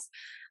US.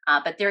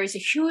 But there is a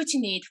huge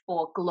need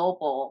for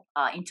global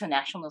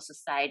international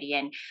society,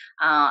 and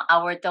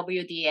our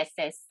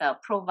WDSS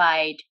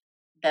provide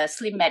the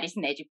sleep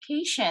medicine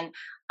education.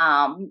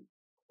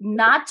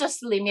 Not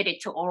just limited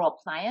to oral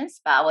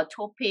appliance, but our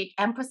topic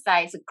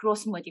emphasizes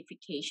gross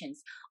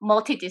modifications,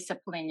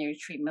 multidisciplinary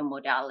treatment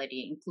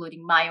modality,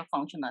 including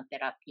myofunctional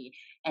therapy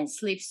and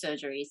sleep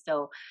surgery.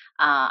 So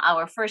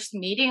our first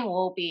meeting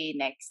will be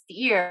next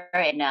year,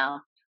 and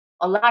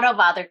a lot of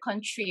other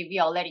countries, we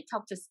already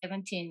talked to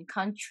 17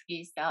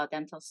 countries,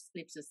 Dental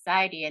Sleep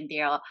Society, and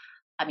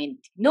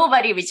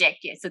nobody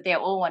rejected, so they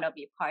all want to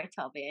be part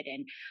of it.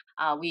 And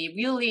we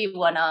really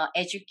want to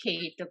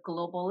educate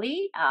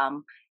globally.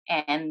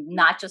 And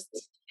not just,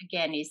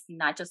 again, it's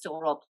not just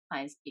oral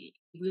appliance. We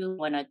really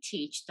want to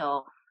teach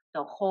the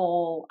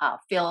whole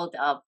field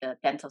of the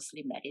dental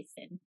sleep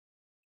medicine.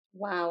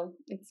 Wow,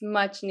 it's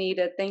much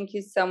needed. Thank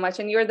you so much.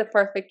 And you're the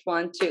perfect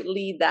one to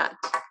lead that.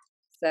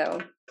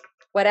 So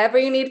whatever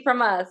you need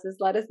from us,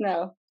 just let us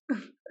know.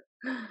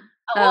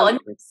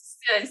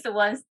 So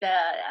once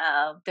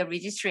the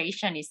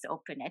registration is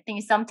open, I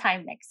think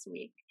sometime next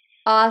week.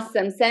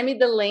 Awesome. Send me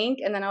the link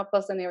and then I'll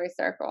post on Airway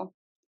Circle.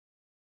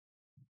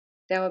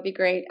 That would be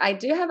great. I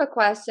do have a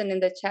question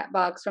in the chat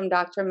box from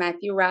Dr.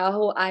 Matthew Rao,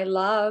 who I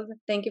love.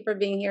 Thank you for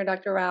being here,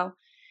 Dr. Rao.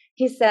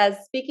 He says,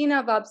 speaking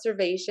of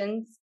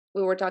observations,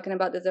 we were talking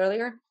about this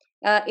earlier,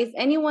 is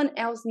anyone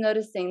else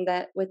noticing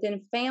that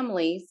within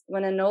families,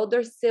 when an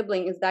older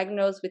sibling is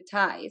diagnosed with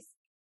ties,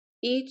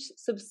 each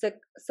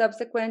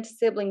subsequent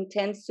sibling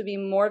tends to be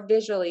more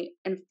visually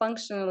and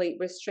functionally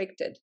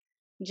restricted?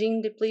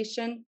 Gene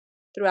depletion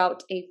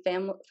throughout a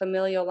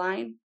familial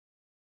line?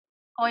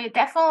 Oh, it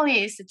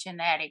definitely is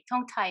genetic.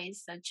 Tongue tie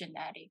is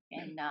genetic,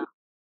 and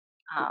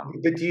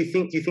but do you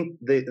think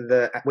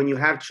the when you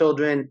have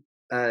children,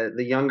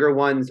 the younger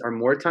ones are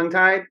more tongue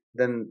tied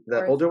than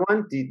the older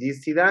one? Do you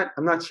see that?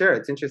 I'm not sure.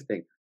 It's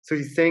interesting. So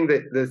he's saying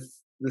that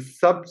the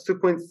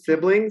subsequent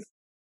siblings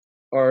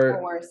are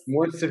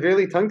more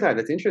severely tongue tied.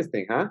 That's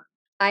interesting, huh?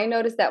 I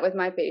noticed that with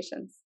my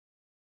patients.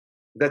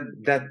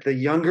 That the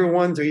younger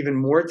ones are even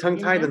more tongue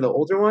tied than the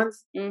older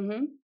ones.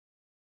 Mm-hmm.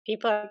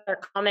 People are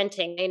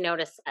commenting; they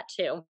notice that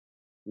too.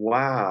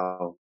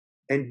 Wow!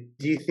 And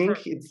do you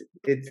think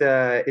it's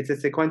a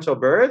sequential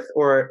birth,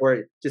 or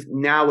just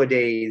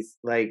nowadays,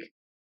 like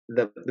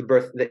the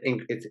birth,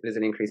 there's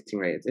an increasing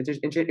rate? It's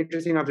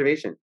interesting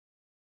observation.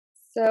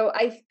 So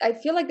I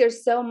feel like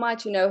there's so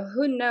much,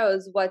 who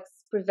knows what's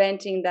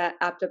preventing that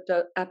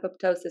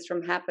apoptosis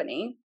from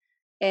happening,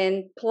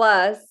 and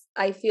plus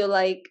I feel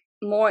like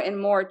more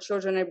and more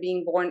children are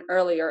being born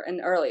earlier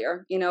and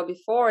earlier.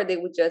 Before they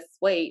would just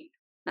wait.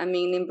 I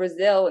mean, in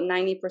Brazil,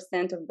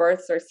 90% of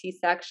births are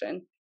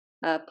C-section,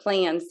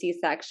 planned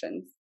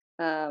C-sections.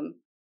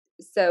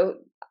 So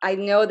I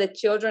know that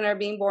children are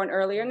being born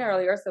earlier and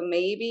earlier. So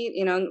maybe,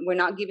 we're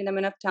not giving them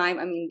enough time.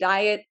 I mean,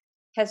 diet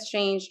has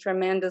changed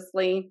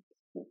tremendously.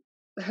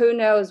 Who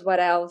knows what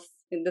else?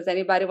 Does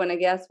anybody want to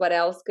guess what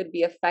else could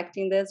be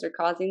affecting this or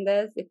causing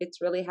this, if it's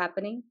really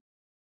happening?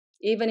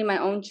 Even in my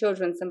own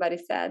children, somebody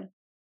said.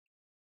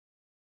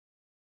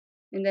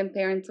 And then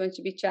parents want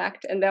to be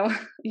checked. And then,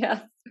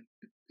 yes.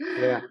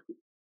 Yeah.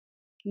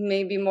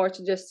 Maybe more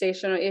to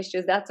gestational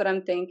issues. That's what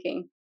I'm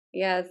thinking.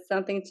 Yeah,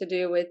 something to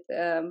do with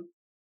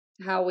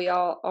how we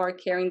all are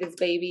carrying these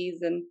babies,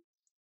 and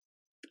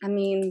I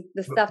mean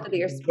the stuff that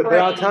they are spreading. But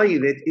I'll tell you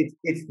that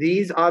it's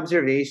these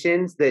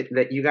observations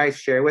that you guys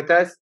share with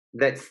us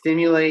that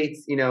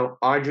stimulates,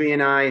 Audrey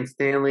and I and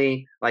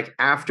Stanley, like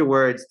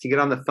afterwards, to get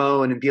on the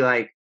phone and be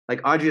like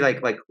Audrey,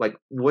 like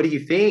what do you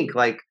think?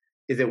 Like,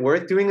 is it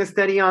worth doing a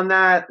study on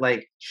that?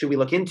 Like, should we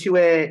look into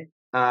it?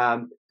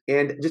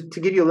 And just to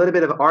give you a little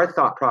bit of our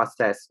thought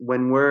process,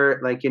 when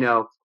we're like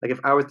if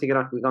I was to get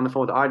on the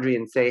phone with Audrey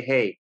and say,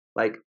 hey,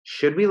 like,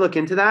 should we look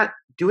into that?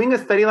 Doing a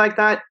study like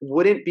that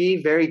wouldn't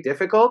be very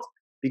difficult,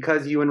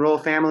 because you enroll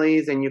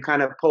families and you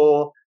kind of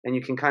poll and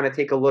you can kind of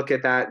take a look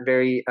at that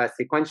very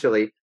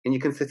sequentially, and you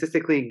can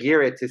statistically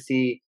gear it to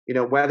see,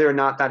 whether or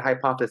not that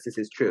hypothesis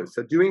is true.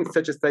 So doing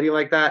such a study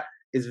like that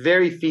is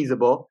very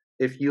feasible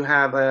if you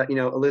have a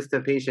list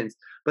of patients.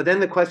 But then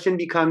the question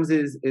becomes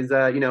is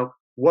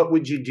what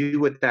would you do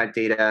with that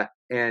data,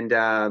 and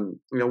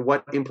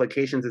what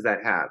implications does that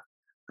have?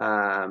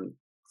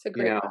 It's a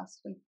great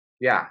question.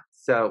 Yeah.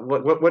 So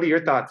what are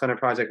your thoughts on a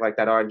project like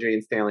that, Audrey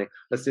and Stanley?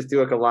 Let's just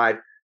do like a live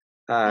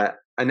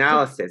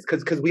analysis,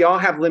 because we all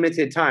have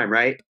limited time,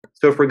 right?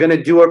 So if we're going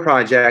to do a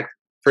project,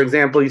 for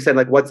example, you said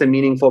like, what's a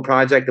meaningful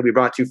project that we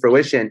brought to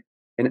fruition?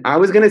 And I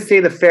was going to say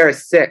the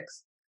Ferris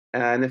Six,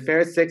 and the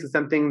Ferris Six is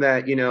something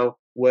that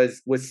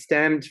was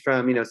stemmed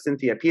from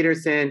Cynthia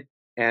Peterson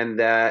and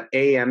the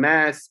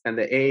AMS and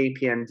the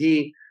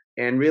AAPMD,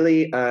 and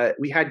really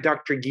we had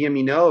Dr.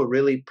 Guilleminault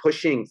really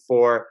pushing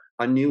for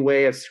a new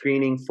way of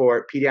screening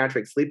for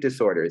pediatric sleep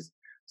disorders.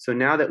 So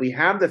now that we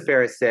have the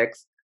Ferris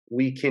Six,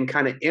 we can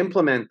kind of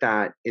implement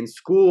that in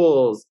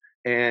schools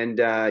and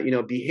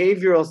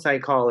behavioral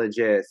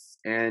psychologists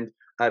and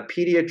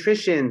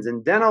pediatricians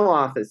and dental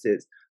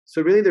offices.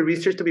 So really, the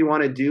research that we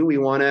want to do, we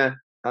want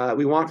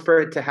for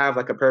it to have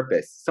like a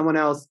purpose. Someone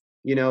else,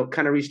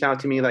 kind of reached out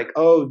to me like,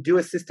 oh, do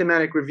a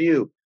systematic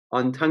review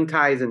on tongue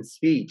ties and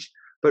speech.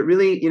 But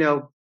really,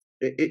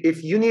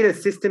 if you need a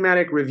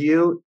systematic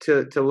review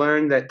to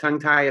learn that tongue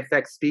tie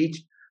affects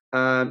speech,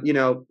 that's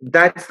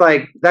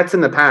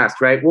in the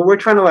past, right? Well, we're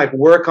trying to like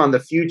work on the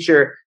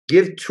future,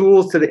 give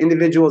tools to the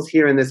individuals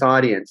here in this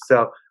audience.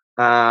 So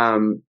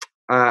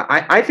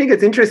I think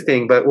it's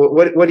interesting, but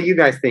what do you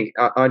guys think,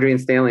 Audrey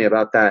and Stanley,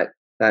 about that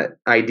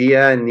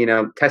idea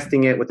and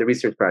testing it with the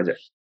research project?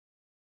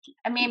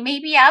 I mean,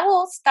 maybe I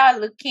will start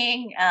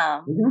looking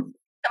at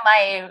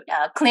my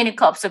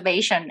clinical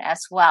observation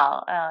as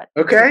well.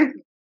 Okay.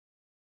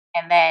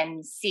 And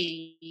then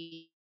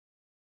see,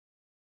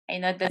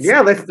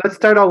 let's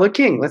start all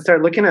looking. Let's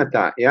start looking at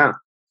that. Yeah.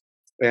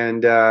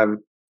 And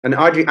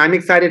Audrey, I'm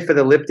excited for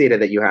the lip data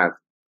that you have.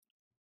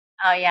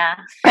 Oh yeah.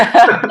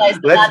 Let's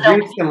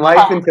breathe some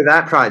life into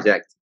that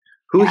project.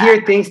 Who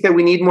here thinks that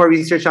we need more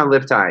research on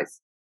lip ties?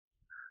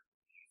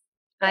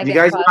 You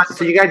guys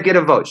get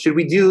a vote. Should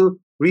we do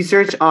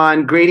research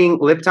on grading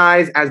lip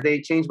ties as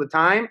they change with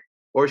time,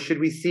 or should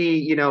we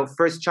see,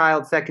 first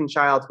child, second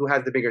child, who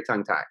has the bigger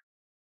tongue tie?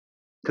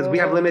 Because we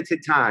have limited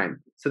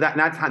time. So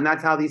that's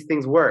how these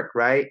things work,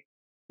 right?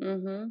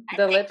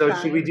 Mm-hmm. So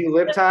should we do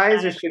lip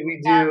ties or should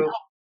we do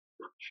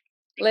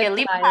lip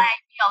ties?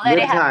 Lip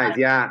ties,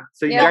 yeah.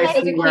 So you guys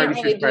see where our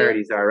research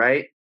priorities are,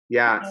 right?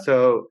 Yeah.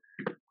 So,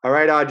 all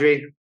right,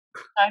 Audrey.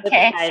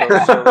 Okay.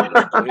 So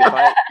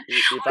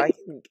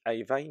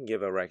if I can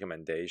give a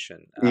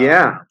recommendation,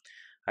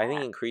 I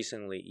think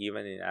increasingly,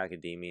 even in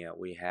academia,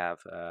 we have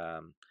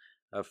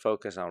a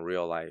focus on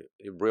real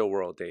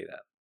world data,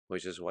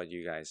 which is what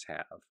you guys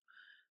have.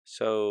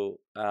 So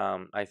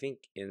I think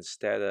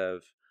instead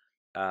of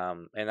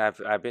and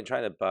I've been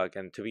trying to bug,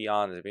 and to be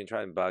honest, I've been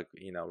trying to bug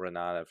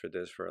Renata for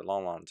this for a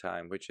long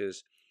time, which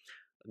is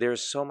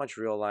there's so much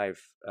real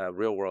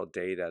world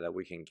data that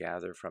we can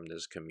gather from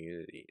this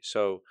community.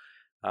 So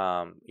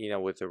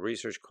with the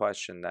research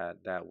question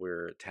that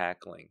we're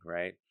tackling,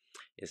 right,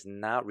 it's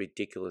not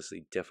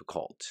ridiculously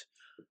difficult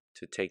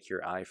to take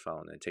your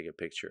iPhone and take a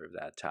picture of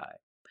that tie.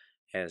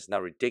 And it's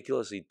not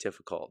ridiculously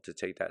difficult to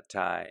take that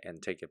tie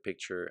and take a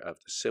picture of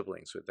the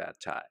siblings with that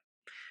tie.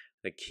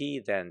 The key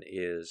then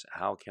is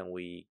how can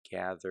we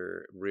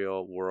gather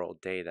real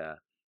world data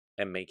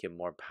and make it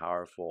more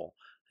powerful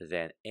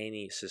than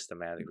any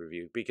systematic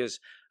review? Because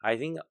I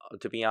think,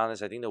 to be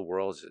honest, I think the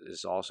world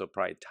is also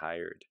probably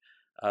tired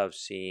of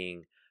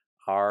seeing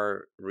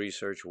our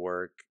research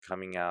work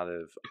coming out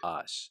of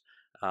us,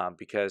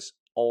 because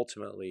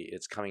ultimately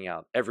it's coming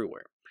out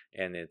everywhere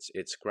and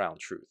it's ground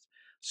truth.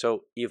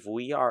 So if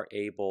we are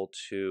able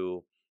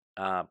to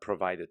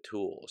provide the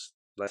tools,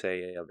 let's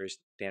say a very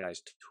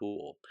standardized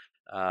tool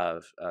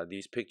of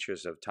these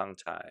pictures of tongue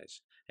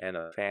ties and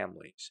of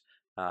families,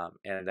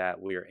 and that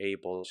we are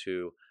able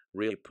to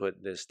really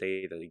put this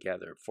data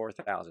together,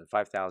 4,000,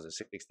 5,000,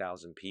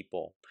 6,000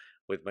 people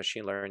with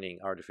machine learning,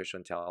 artificial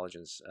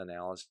intelligence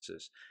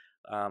analysis,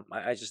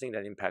 I just think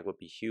that impact would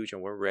be huge,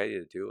 and we're ready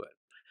to do it.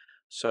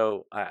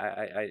 So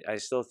I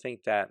still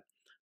think that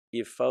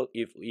if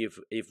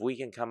we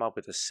can come up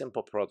with a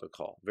simple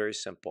protocol, very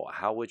simple,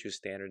 how would you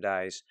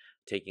standardize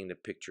taking the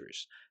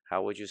pictures?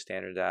 How would you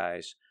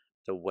standardize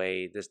the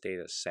way this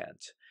data is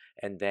sent?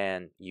 And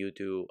then you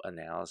do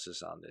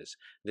analysis on this.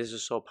 This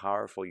is so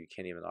powerful you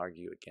can't even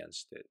argue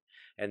against it.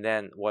 And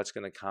then what's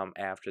going to come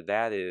after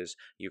that is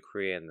you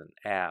create an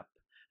app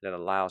that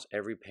allows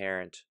every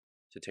parent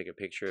to take a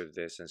picture of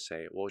this and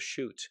say, well,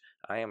 shoot,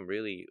 I am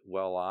really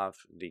well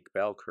off the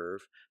bell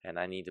curve and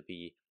I need to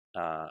be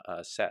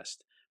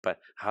assessed. But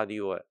how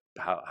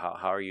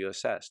are you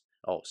assessed?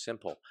 Oh,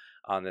 simple.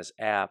 On this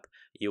app,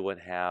 you would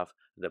have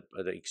the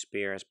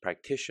experienced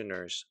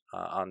practitioners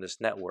on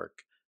this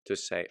network to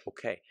say,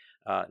 okay,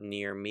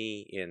 near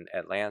me in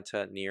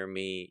Atlanta, near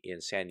me in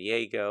San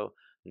Diego,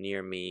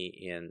 near me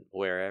in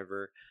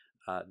wherever,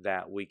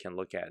 that we can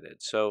look at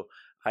it. So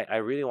I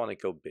really want to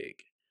go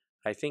big.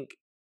 I think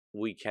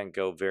we can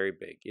go very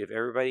big. If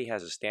everybody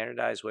has a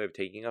standardized way of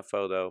taking a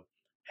photo,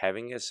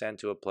 having it sent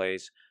to a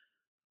place,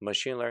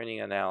 machine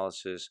learning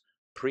analysis,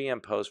 pre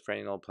and post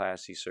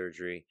frenuloplasty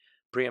surgery,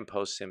 pre and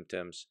post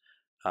symptoms,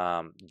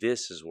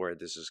 This is where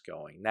this is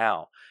going.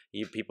 Now,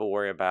 people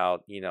worry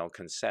about,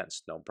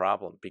 consents, no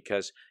problem,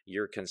 because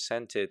you're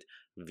consented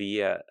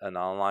via an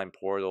online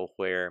portal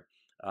where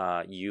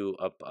allow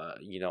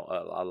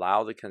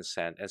the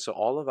consent, and so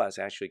all of us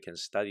actually can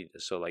study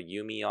this. So like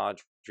you, me,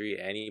 Audrey,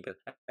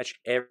 actually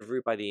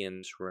everybody in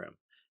this room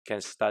can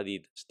study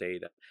this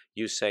data.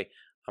 You say,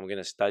 I'm going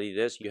to study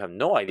this. You have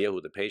no idea who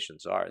the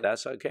patients are.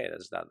 That's okay.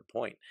 That's not the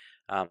point.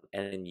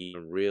 And you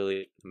can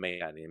really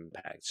make an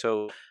impact.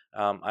 So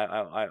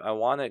I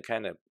want to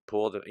kind of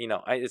pull the,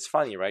 it's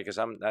funny, right? Because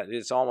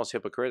it's almost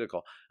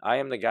hypocritical. I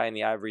am the guy in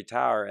the ivory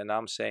tower, and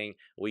I'm saying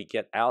we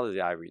get out of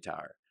the ivory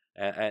tower.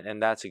 And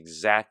that's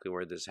exactly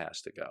where this has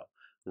to go.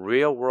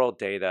 Real world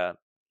data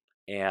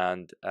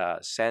and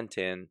sent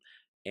in,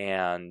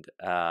 and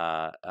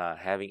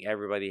having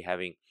everybody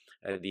having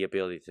the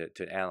ability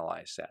to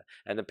analyze that,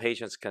 and the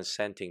patients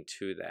consenting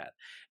to that.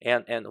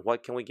 And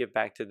what can we give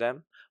back to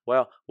them?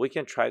 Well, we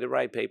can try to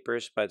write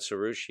papers, but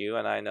Soroush, you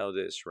and I know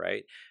this,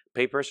 right?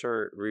 Papers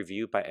are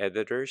reviewed by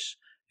editors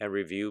and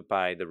reviewed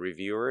by the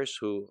reviewers,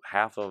 who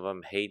half of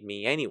them hate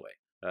me anyway.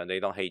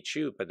 They don't hate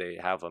you, but they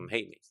have them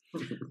hate me.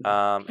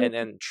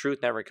 And truth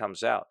never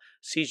comes out.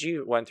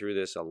 CG went through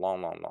this a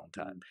long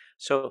time.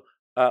 So,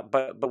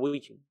 but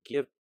we can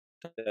give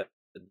the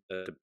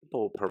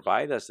people who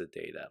provide us the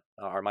data,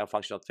 our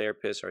myofunctional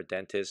therapists, our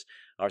dentists,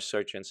 our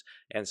surgeons,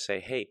 and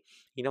say, hey,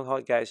 you know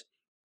what, guys,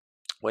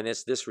 when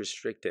it's this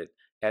restricted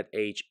at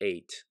age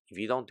 8, if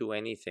you don't do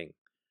anything,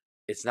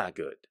 it's not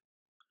good.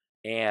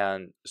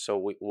 And so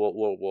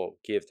we'll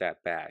give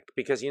that back,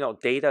 because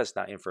data is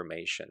not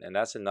information, and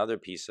that's another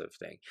piece of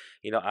thing.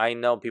 I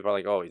know people are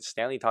like, oh, is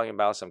Stanley talking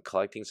about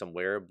collecting some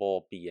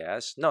wearable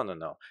BS?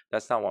 No,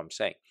 that's not what I'm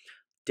saying.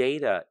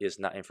 Data is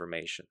not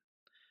information.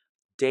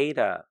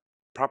 Data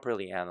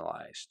properly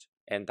analyzed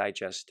and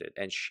digested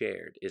and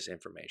shared is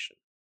information,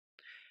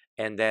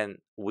 and then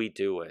we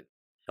do it,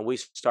 and we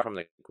start from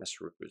the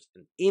grassroots,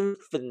 and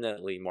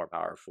infinitely more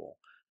powerful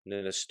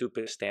than the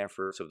stupid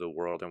Stanfords of the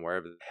world and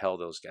wherever the hell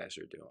those guys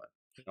are doing.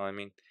 You know what I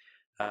mean?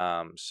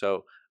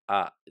 So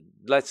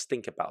let's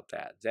think about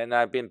that. And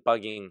I've been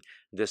bugging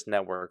this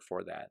network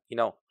for that.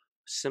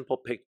 Simple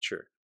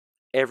picture.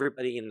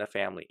 Everybody in the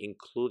family,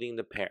 including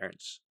the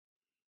parents,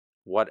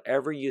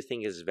 whatever you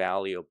think is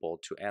valuable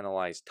to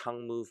analyze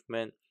tongue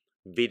movement,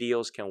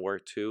 videos can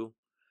work too.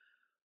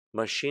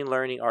 Machine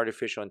learning,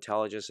 artificial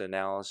intelligence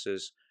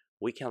analysis,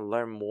 we can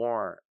learn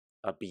more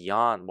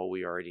beyond what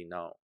we already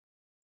know.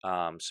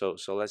 So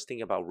let's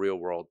think about real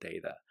world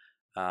data,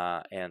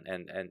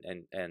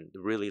 and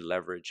really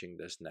leveraging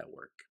this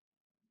network.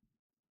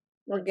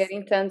 We're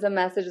getting tons of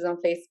messages on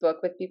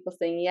Facebook with people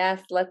saying,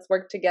 yes, let's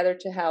work together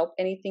to help.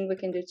 Anything we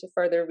can do to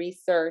further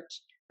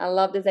research. I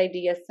love this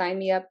idea. Sign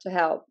me up to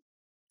help.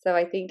 So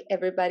I think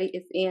everybody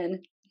is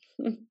in.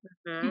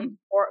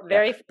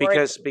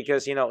 Because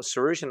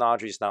Soroush and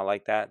Audrey is not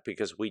like that,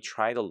 because we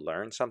try to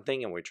learn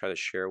something and we try to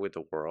share with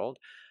the world.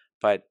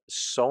 But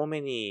so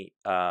many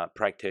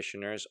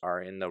practitioners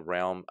are in the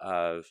realm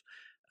of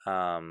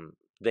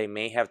they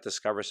may have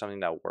discovered something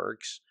that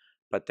works,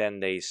 but then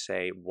they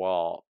say,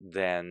 well,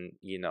 then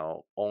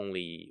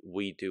only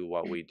we do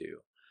what we do.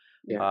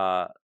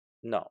 Yeah.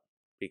 No,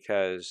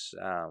 because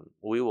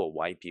we will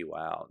wipe you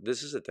out.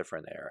 This is a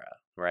different era,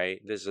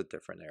 right? This is a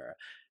different era,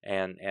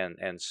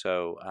 and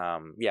so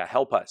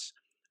help us.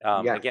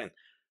 Yes. Again,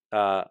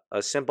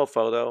 a simple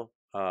photo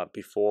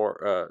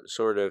before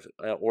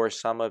or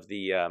some of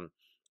the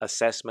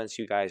assessments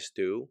you guys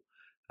do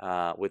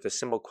with a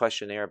simple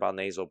questionnaire about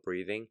nasal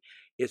breathing.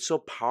 It's so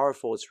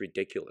powerful. It's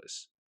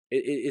ridiculous.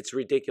 It's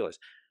ridiculous.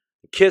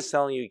 Kids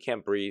telling you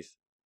can't breathe,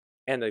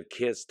 and the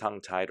kid's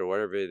tongue tied or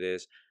whatever it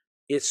is.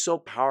 It's so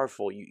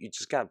powerful. You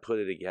just gotta put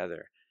it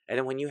together. And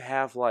then when you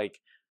have like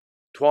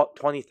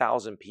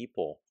 20,000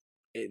 people,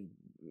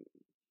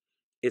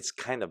 it's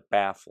kind of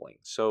baffling.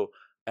 So,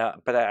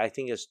 but I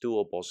think it's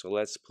doable. So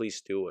let's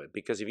please do it,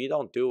 because if you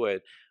don't do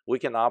it, we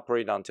can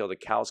operate until the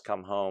cows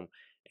come home,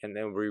 and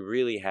then we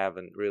really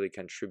haven't really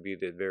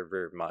contributed very,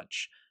 very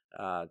much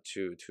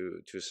to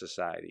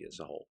society as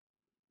a whole.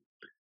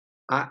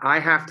 I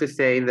have to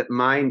say that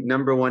my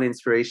number one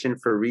inspiration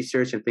for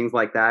research and things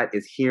like that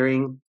is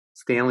hearing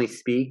Stanley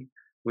speak.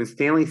 When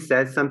Stanley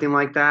says something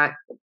like that,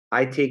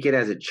 I take it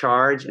as a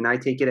charge, and I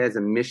take it as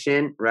a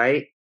mission,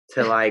 right?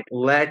 To like,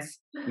 let's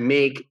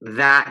make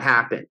that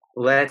happen.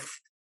 Let's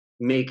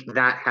make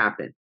that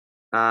happen.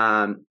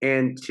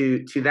 And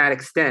to that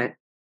extent,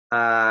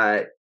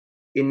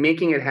 in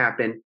making it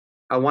happen,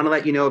 I want to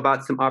let you know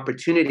about some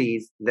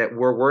opportunities that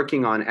we're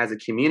working on as a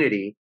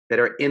community that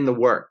are in the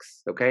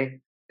works. Okay.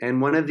 And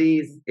one of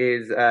these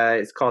is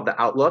called the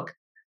Outlook,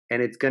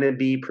 and it's going to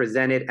be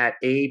presented at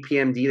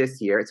AAPMD this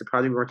year. It's a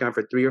project we're working on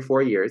for 3 or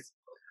 4 years.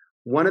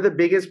 One of the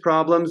biggest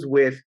problems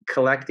with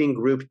collecting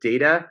group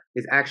data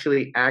is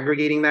actually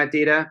aggregating that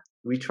data.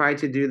 We tried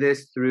to do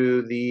this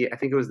through I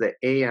think it was the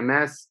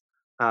AMS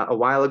a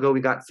while ago.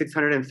 We got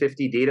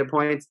 650 data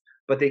points,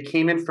 but they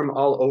came in from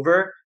all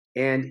over.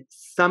 And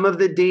some of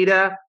the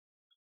data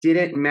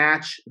didn't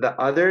match the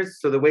others.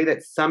 So the way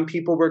that some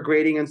people were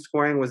grading and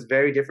scoring was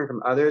very different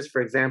from others.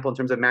 For example, in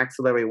terms of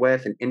maxillary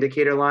width and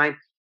indicator line,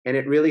 and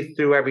it really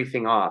threw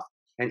everything off.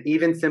 And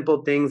even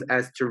simple things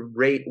as to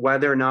rate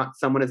whether or not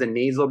someone is a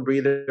nasal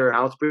breather or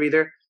mouth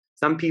breather.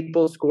 Some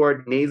people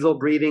scored nasal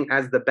breathing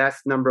as the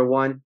best number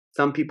one.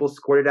 Some people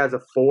scored it as a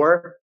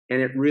 4,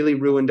 and it really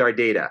ruined our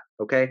data,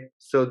 okay?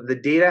 So the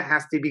data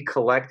has to be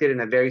collected in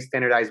a very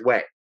standardized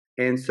way.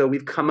 And so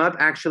we've come up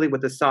actually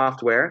with a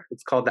software.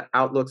 It's called the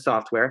Outlook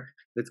software.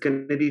 That's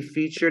going to be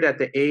featured at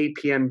the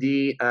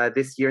AAPMD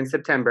this year in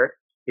September.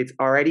 It's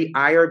already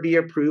IRB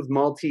approved,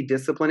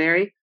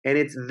 multidisciplinary, and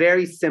it's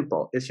very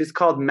simple. It's just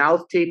called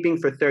mouth taping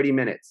for 30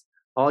 minutes.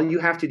 All you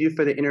have to do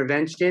for the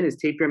intervention is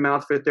tape your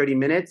mouth for 30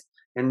 minutes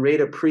and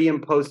rate a pre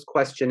and post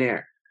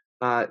questionnaire.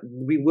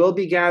 We will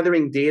be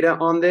gathering data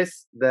on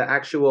this, the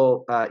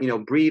actual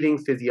breathing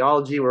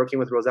physiology. We're working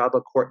with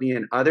Rosalba Courtney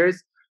and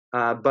others.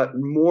 But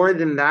more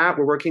than that,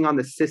 we're working on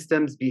the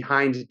systems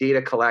behind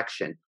data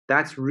collection.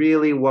 That's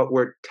really what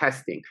we're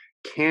testing.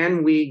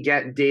 Can we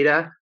get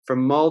data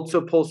from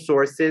multiple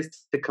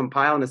sources to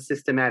compile in a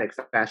systematic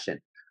fashion?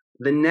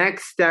 The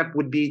next step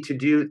would be to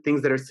do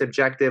things that are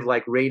subjective,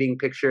 like rating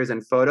pictures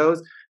and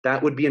photos.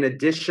 That would be an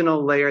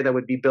additional layer that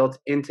would be built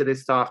into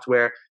this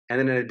software. And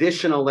then an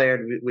additional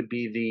layer would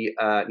be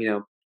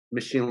the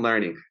machine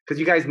learning. Because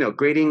you guys know,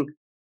 grading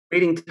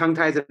tongue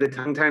ties at the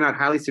tongue tie not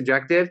highly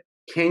subjective.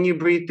 Can you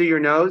breathe through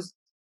your nose?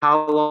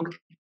 How long?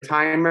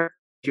 Timer,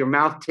 your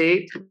mouth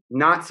taped,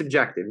 not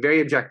subjective, very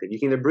objective. You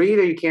can either breathe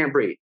or you can't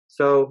breathe.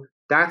 So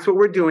that's what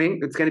we're doing.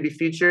 It's going to be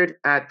featured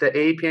at the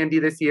AAPMD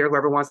this year.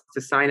 Whoever wants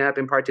to sign up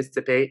and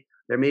participate.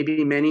 There may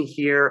be many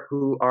here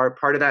who are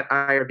part of that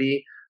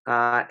IRB,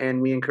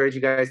 and we encourage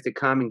you guys to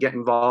come and get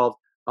involved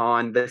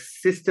on the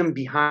system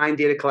behind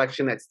data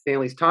collection that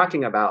Stanley's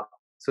talking about,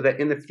 so that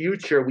in the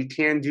future we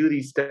can do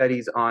these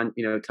studies on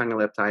tongue and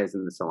lip ties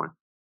and so on.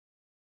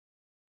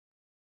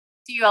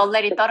 So you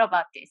already thought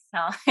about this,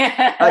 huh?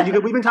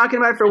 We've been talking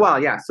about it for a while,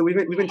 yeah. So we've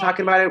been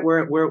talking about it.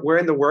 We're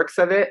in the works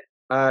of it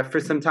for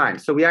some time.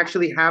 So we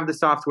actually have the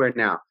software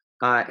now,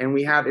 and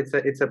we have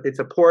it's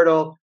a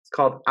portal. It's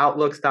called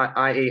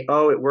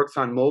Outlooks.iao. It works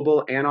on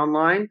mobile and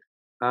online.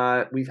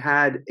 We've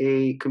had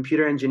a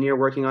computer engineer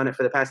working on it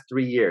for the past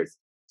 3 years.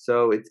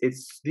 So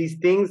it's these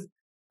things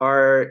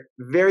are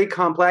very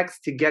complex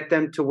to get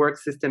them to work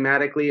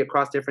systematically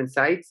across different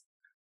sites.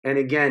 And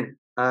again,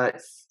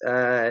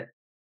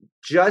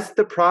 just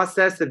the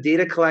process of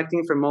data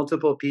collecting from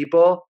multiple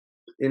people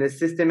in a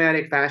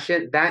systematic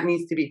fashion, that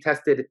needs to be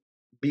tested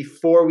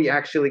before we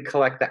actually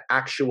collect the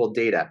actual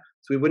data.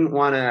 So we wouldn't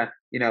want to,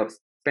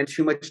 spend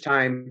too much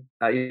time,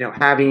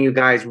 having you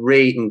guys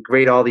rate and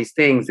grade all these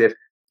things if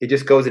it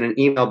just goes in an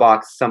email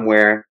box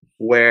somewhere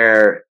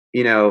where,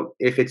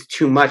 if it's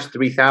too much,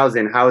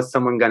 3,000, how is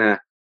someone going to,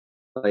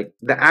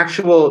 the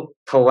actual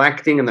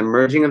collecting and the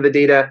merging of the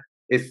data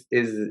is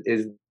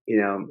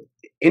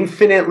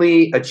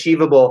infinitely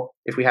achievable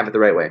if we have it the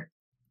right way.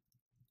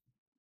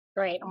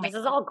 Right. This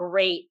is all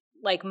great,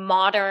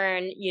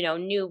 modern,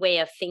 new way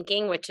of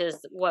thinking, which is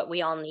what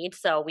we all need.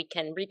 So we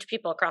can reach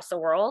people across the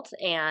world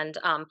and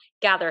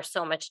gather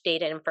so much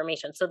data and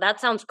information. So that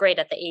sounds great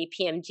at the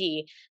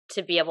APMG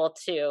to be able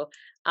to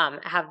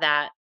have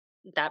that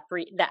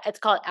it's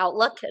called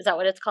Outlook. Is that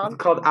what it's called?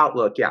 It's called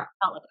Outlook. Yeah.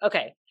 Outlook.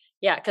 Okay.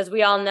 Yeah. Because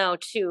we all know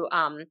too,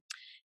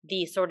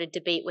 the sort of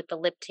debate with the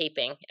lip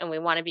taping, and we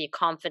want to be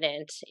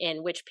confident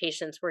in which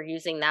patients we're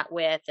using that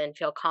with and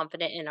feel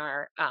confident in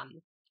our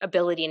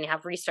ability and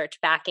have research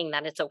backing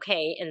that it's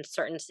okay in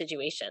certain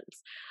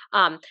situations.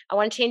 I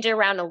want to change it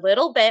around a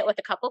little bit with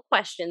a couple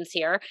questions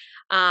here.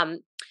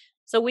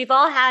 So we've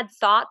all had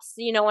thoughts,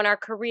 in our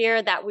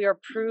career that we were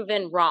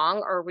proven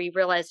wrong, or we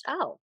realized,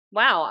 oh,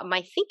 wow,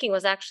 my thinking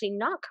was actually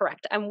not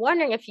correct. I'm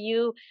wondering if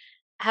you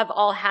have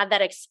all had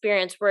that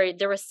experience where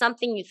there was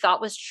something you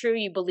thought was true,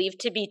 you believed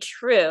to be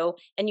true,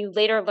 and you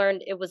later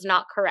learned it was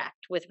not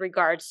correct with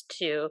regards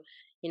to,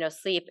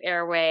 sleep,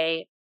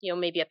 airway,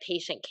 maybe a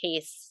patient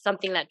case,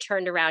 something that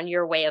turned around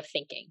your way of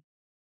thinking.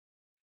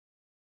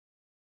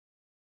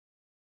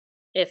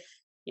 If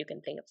you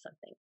can think of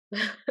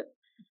something.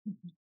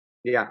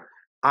 Yeah.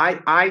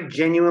 I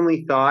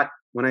genuinely thought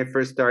when I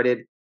first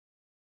started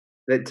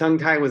that tongue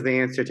tie was the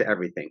answer to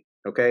everything.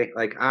 Okay.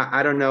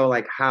 I don't know,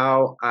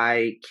 how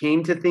I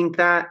came to think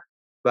that,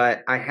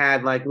 but I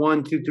had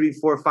 1, 2, 3,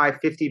 4, 5,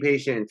 50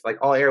 patients,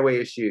 all airway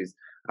issues.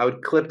 I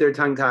would clip their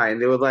tongue tie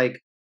and they would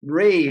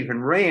rave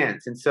and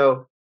rant. And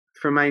so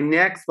for my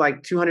next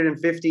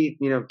 250,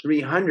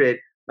 300,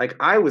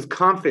 I was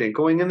confident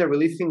going in there,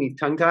 releasing these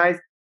tongue ties.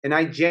 And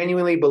I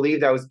genuinely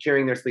believed I was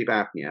curing their sleep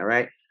apnea.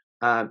 Right.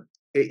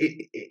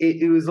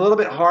 It was a little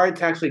bit hard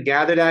to actually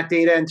gather that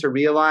data and to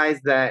realize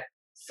that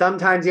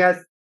sometimes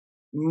yes,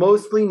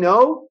 mostly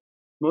no,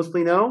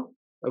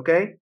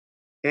 okay?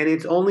 And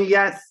it's only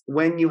yes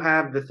when you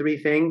have the 3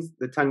 things,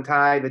 the tongue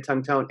tie, the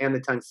tongue tone, and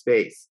the tongue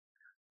space.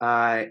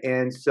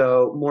 And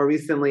so more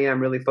recently, I'm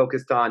really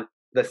focused on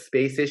the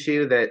space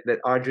issue that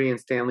Audrey and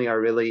Stanley are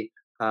really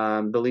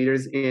the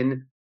leaders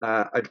in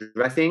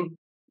addressing.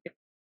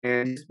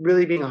 And just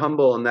really being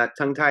humble, and that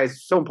tongue tie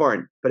is so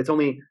important, but it's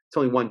only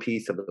one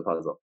piece of the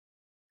puzzle.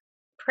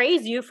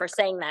 Praise you for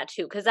saying that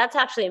too, because that's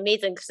actually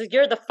amazing, because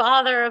you're the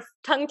father of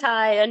tongue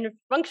tie and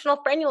functional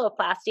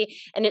frenuloplasty,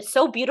 and it's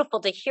so beautiful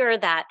to hear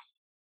that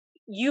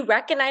you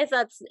recognize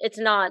that it's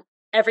not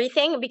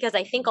everything, because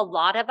I think a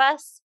lot of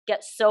us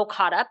get so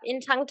caught up in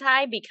tongue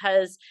tie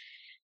because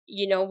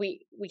we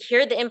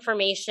hear the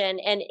information,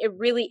 and it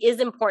really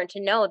is important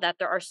to know that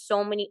there are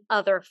so many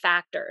other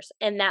factors,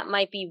 and that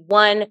might be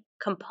one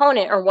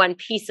component or one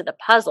piece of the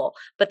puzzle,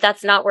 but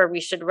that's not where we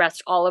should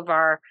rest all of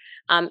our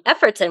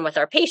efforts in with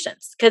our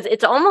patients. Because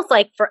it's almost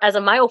like, as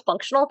a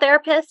myofunctional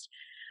therapist,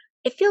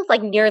 it feels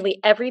like nearly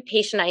every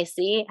patient I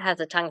see has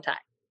a tongue tie.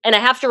 And I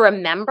have to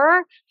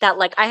remember that,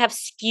 like, I have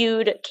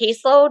skewed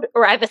caseload,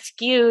 or I have a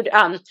skewed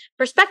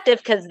perspective,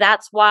 because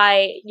that's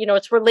why,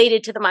 it's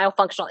related to the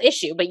myofunctional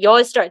issue. But you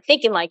always start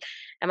thinking, like,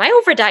 am I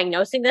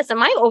overdiagnosing this?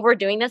 Am I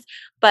overdoing this?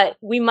 But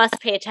we must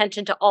pay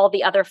attention to all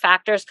the other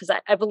factors, because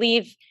I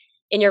believe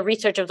in your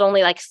research, it was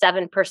only like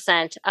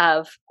 7%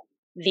 of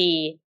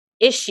the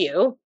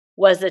issue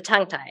was the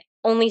tongue tie.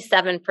 Only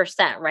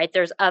 7%, right?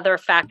 There's other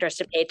factors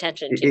to pay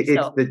attention to.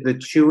 It's the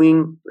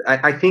chewing.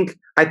 I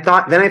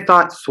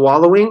thought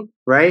swallowing,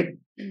 right?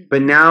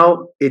 But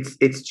now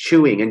it's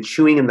chewing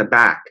in the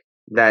back.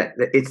 That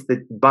it's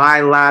the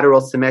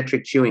bilateral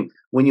symmetric chewing.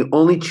 When you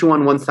only chew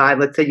on one side,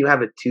 let's say you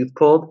have a tooth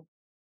pulled,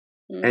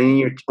 and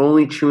you're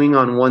only chewing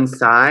on one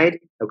side,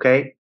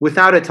 okay,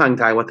 without a tongue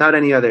tie, without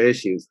any other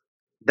issues,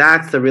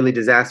 that's the really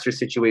disastrous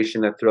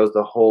situation that throws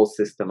the whole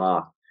system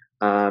off.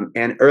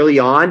 And early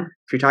on,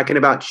 if you're talking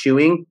about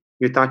chewing,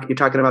 you're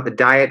talking about the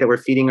diet that we're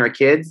feeding our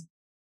kids.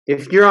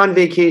 If you're on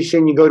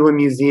vacation, you go to a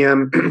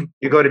museum,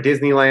 you go to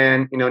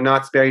Disneyland,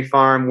 Knott's Berry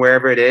Farm,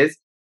 wherever it is,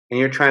 and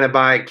you're trying to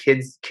buy a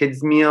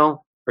kids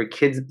meal or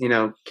kids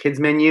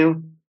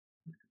menu.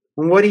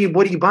 What are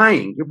you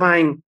buying? You're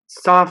buying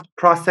soft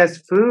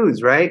processed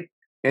foods, right?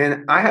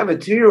 And I have a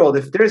 2-year-old.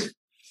 If there's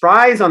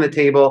fries on the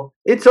table,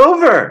 it's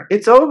over.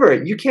 It's over.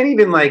 You can't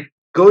even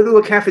go to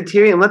a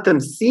cafeteria and let them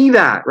see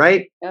that,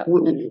 right? Yep.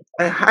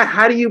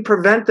 How do you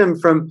prevent them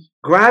from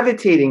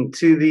gravitating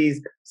to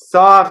these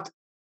soft,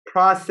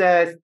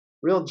 processed,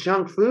 real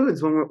junk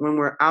foods when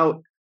we're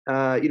out,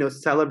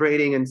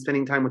 celebrating and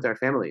spending time with our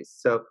families?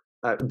 So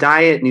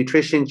diet,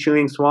 nutrition,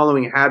 chewing,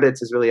 swallowing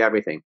habits is really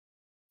everything.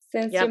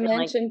 Since you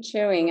mentioned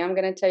chewing, I'm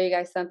going to tell you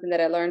guys something that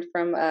I learned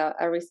from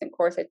a recent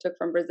course I took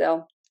from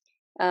Brazil.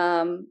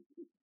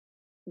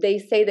 They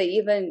say that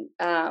even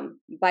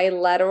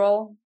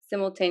bilateral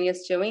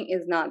simultaneous chewing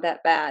is not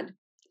that bad.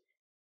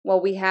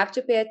 Well, we have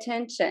to pay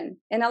attention.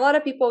 And a lot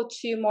of people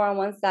chew more on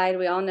one side.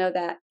 We all know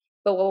that.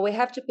 But what we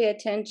have to pay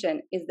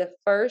attention is the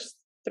first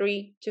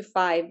 3 to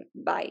 5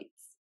 bites.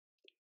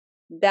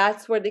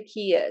 That's where the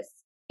key is.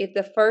 If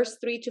the first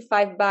 3 to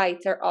 5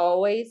 bites are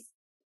always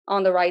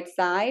on the right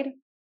side,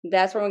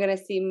 that's where we're going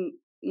to see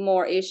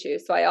more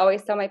issues. So I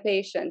always tell my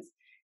patients,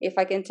 if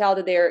I can tell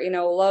that they're,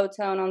 low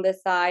tone on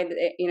this side,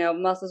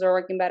 muscles are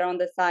working better on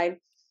this side.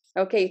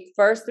 Okay,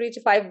 first 3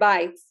 to 5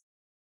 bites,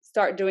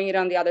 start doing it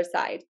on the other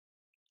side.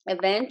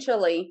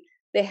 Eventually,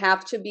 they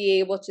have to be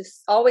able to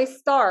always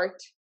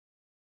start,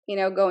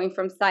 going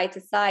from side to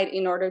side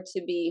in order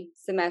to be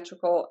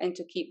symmetrical and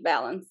to keep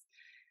balance.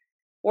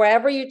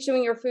 Wherever you're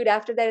chewing your food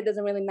after that, it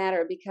doesn't really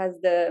matter, because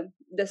the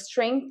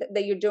strength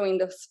that you're doing,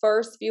 those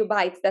first few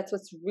bites, that's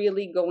what's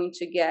really going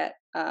to get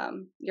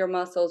your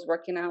muscles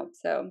working out.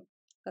 So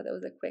that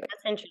was a quick.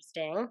 That's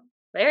interesting.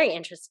 Very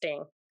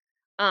interesting.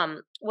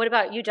 What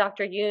about you,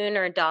 Dr. Yoon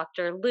or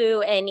Dr.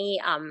 Liu? Any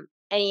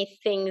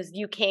things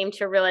you came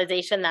to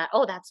realization that,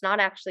 that's not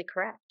actually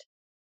correct?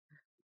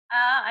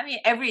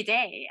 Every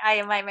day,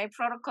 my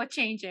protocol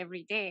change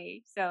every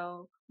day.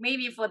 So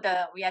maybe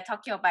we are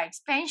talking about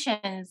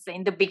expansions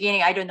in the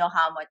beginning. I don't know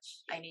how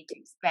much I need to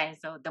expand.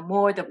 So the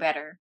more, the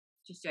better.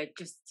 Just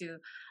to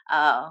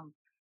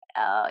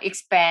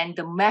expand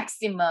the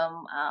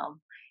maximum.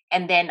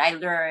 And then I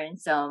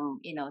learned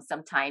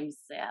sometimes,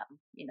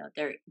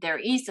 there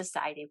is a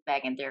side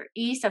effect and there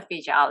is a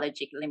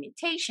physiologic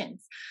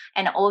limitations.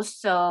 And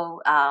also,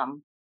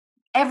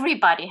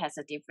 everybody has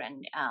a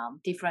different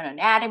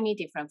anatomy,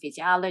 different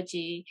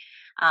physiology.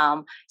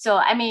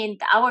 So,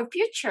 our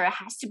future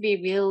has to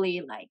be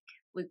really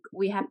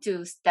we have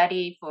to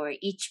study for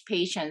each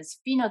patient's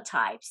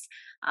phenotypes,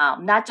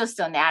 not just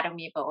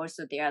anatomy, but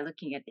also they are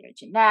looking at their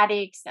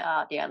genetics,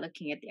 they are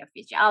looking at their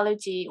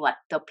physiology, what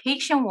the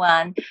patient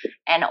wants,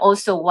 and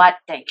also what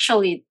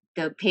actually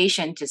the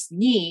patient just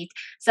need.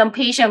 Some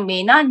patient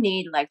may not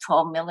need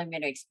 12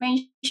 millimeter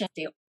expansion.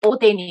 All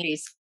they need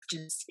is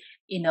just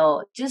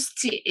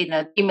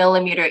 3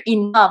 millimeter,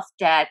 enough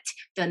that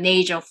the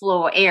nasal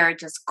flow air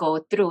just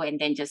go through and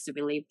then just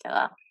relieve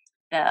the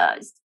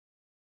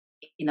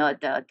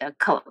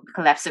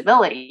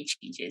collapsibility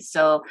changes.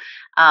 So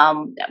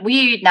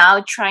we're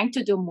now trying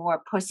to do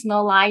more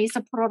personalized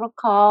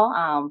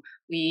protocol.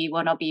 We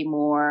want to be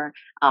more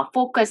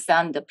focused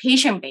on the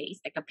patient base,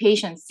 like a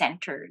patient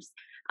centers,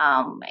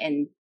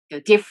 and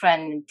the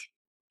different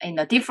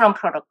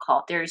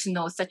protocol. There's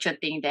no such a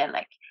thing that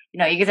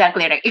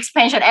exactly like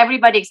expansion.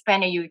 Everybody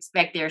expanding, you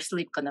expect their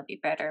sleep gonna be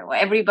better. Or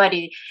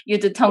everybody, you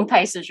do tongue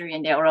tie surgery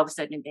and then all of a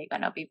sudden they're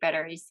gonna be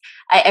better.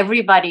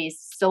 Everybody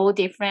is so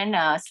different.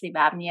 Sleep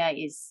apnea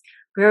is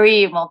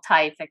very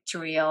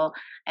multifactorial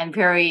and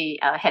very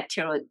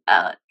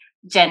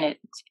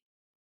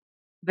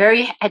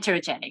very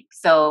heterogenic.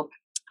 So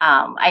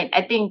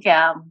I think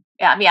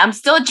yeah, I mean, I'm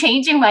still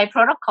changing my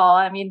protocol.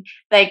 I mean,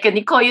 like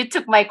Nicole, you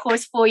took my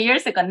course 4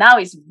 years ago. Now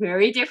it's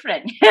very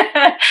different,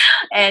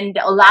 and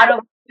a lot of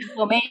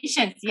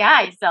information.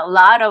 Yeah, it's a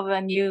lot of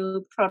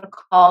new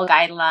protocol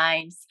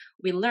guidelines.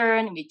 We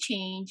learn, we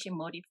change, and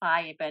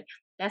modify. But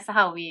that's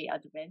how we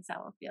advance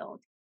our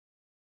field.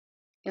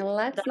 And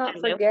let's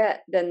not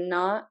forget that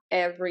not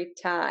every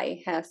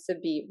tie has to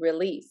be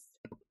released.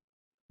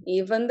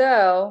 Even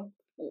though,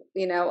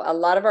 a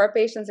lot of our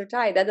patients are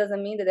tied, that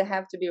doesn't mean that they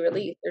have to be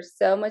released. There's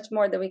so much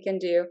more that we can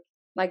do.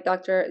 Like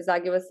Dr.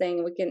 Zaghi was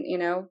saying, we can,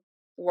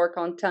 work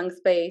on tongue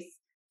space,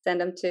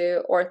 send them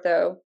to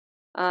ortho,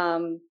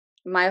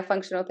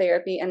 myofunctional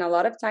therapy. And a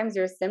lot of times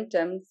your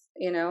symptoms,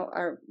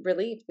 are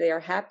relieved. They are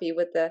happy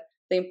with the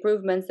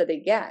improvements that they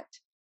get.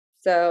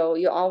 So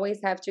you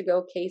always have to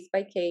go case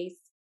by case,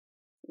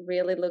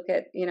 really look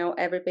at,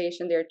 every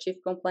patient, their chief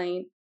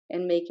complaint,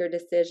 and make your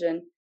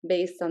decision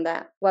based on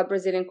that. What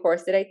Brazilian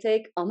course did I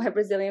take? All my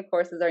Brazilian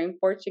courses are in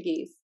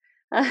Portuguese.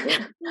 There's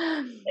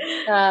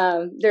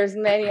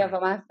many of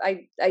them.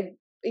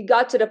 It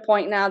got to the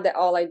point now that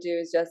all I do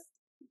is just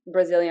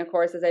Brazilian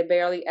courses. I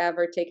barely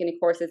ever take any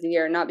courses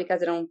here, not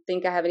because I don't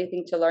think I have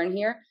anything to learn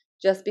here,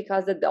 just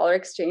because the dollar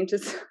exchange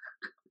is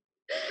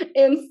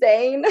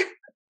insane.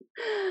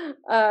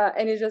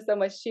 And it's just so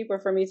much cheaper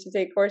for me to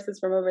take courses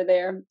from over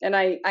there. And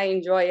I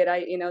enjoy it.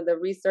 The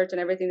research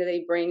and everything that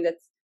they bring,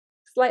 that's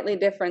slightly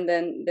different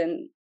than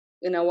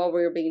what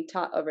we were being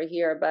taught over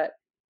here. But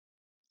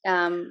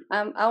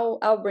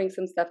I'll bring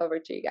some stuff over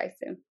to you guys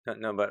soon.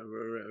 No, but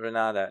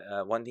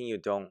Renata, one thing you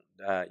don't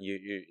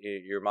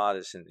you're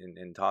modest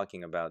in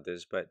talking about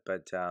this, but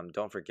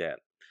don't forget,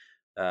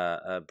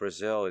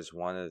 Brazil is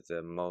one of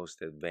the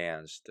most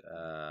advanced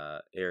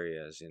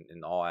areas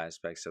in all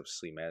aspects of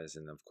sleep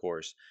medicine. Of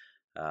course,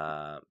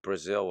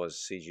 Brazil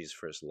was CG's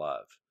first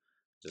love,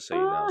 just so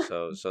you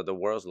know. So the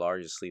world's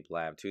largest sleep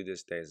lab to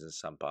this day is in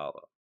São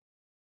Paulo.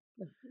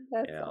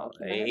 That's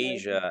awesome.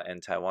 Asia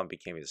and Taiwan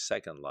became his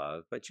second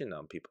love, but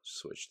people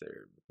switch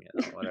their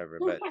whatever.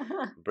 But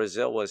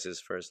Brazil was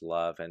his first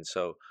love, and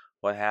so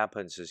what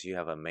happens is you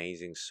have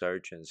amazing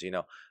surgeons.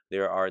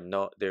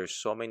 There's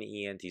so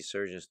many ENT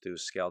surgeons do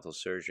skeletal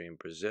surgery in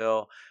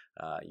Brazil.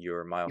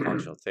 Your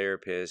myofunctional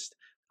therapists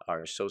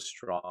are so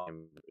strong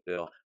in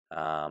Brazil.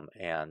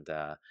 And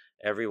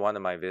every one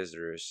of my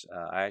visitors,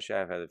 I actually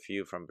have had a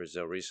few from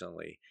Brazil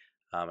recently.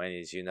 And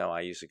as you know,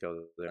 I used to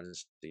go there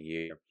once a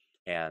year.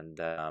 And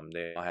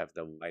they all have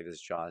the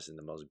widest jaws and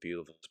the most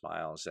beautiful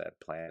smiles that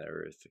planet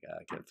Earth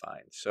can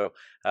find. So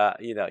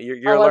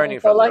you're learning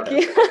from the best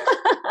place.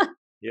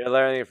 You're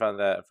learning from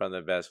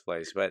the best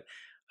place. But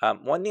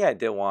one thing I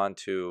did want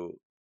to,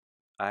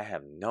 I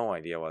have no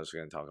idea what I was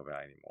going to talk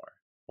about anymore.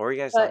 What were you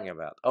guys talking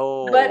about?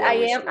 Oh, but I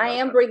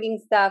am bringing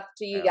stuff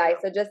to you guys,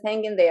 so just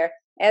hang in there.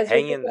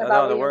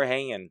 We're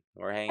hanging.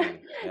 We're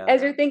hanging. Yeah.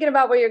 As you're thinking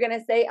about what you're going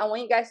to say, I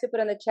want you guys to put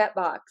in the chat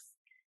box.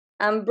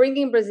 I'm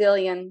bringing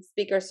Brazilian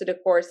speakers to the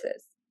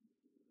courses.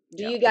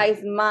 Do you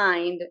guys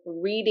mind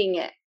reading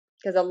it?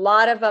 Because a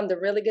lot of them, the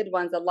really good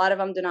ones, a lot of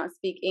them do not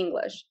speak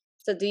English.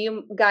 So do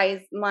you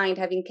guys mind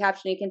having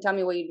caption? You can tell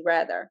me what you'd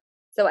rather.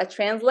 So a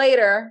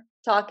translator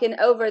talking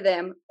over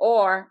them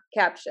or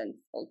captions.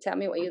 Well, tell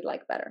me what you'd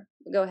like better.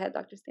 Go ahead,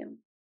 Dr. Stanley.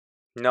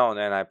 No, and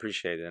I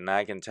appreciate it, and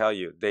I can tell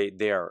you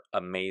they are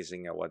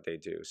amazing at what they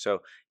do.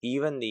 So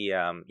even the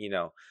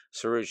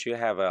Soroush, you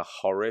have a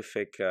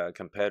horrific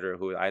competitor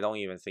who I don't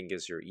even think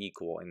is your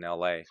equal in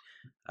LA,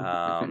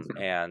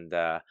 and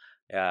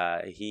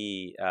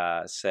he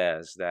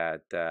says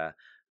that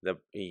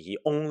he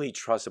only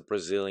trusts a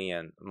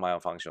Brazilian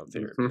myofunctional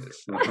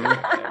therapist.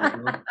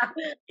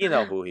 You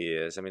know who he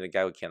is. I mean, the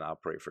guy who can't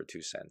operate for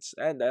 2 cents,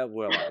 and that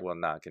will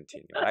not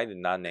continue. I did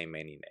not name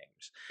any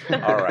names.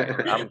 All right,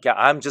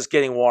 I'm just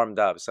getting warmed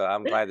up, so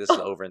I'm glad this is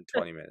over in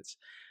 20 minutes.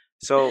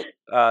 So,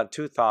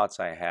 2 thoughts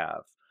I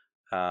have.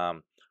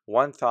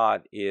 One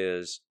thought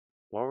is,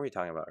 what were we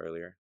talking about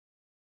earlier?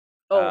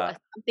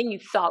 Something you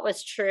thought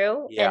was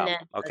true. Yeah. And then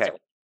Okay.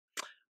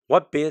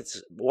 What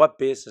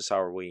business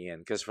are we in?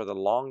 Because for the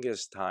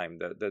longest time,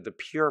 the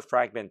pure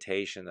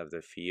fragmentation of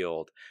the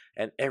field,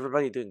 and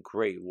everybody doing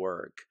great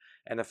work,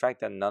 and the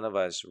fact that none of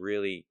us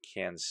really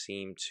can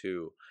seem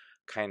to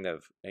kind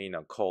of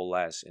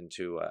coalesce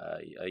into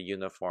a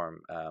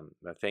uniform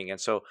thing. And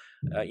so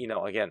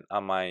again,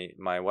 on my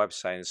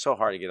website, it's so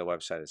hard to get a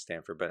website at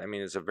Stanford, but I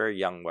mean, it's a very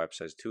young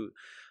website. It's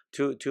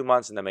two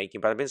months in the making,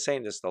 but I've been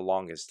saying this the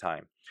longest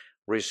time.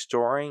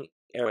 Restoring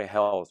airway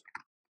health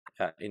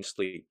in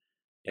sleep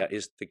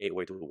is the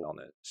gateway to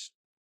wellness.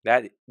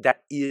 That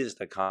is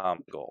the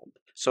common goal.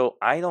 So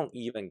I don't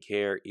even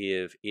care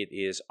if it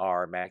is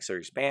our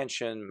maxillary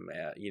expansion,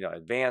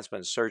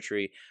 advancement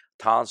surgery,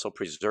 tonsil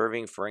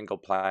preserving,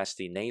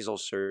 pharyngoplasty, nasal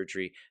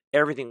surgery,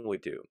 everything we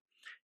do.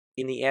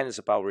 In the end, it's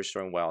about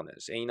restoring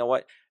wellness. And you know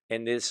what?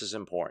 And this is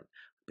important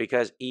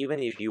because even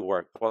if you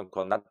were quote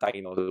unquote not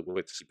diagnosed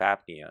with sleep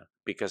apnea,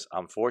 because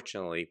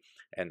unfortunately,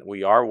 and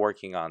we are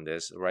working on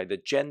this, right? The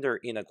gender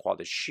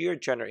inequality, the sheer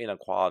gender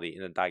inequality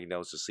in the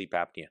diagnosis of sleep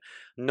apnea.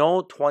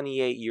 No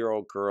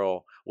 28-year-old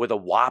girl with a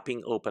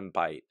whopping open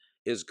bite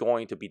is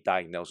going to be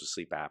diagnosed with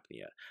sleep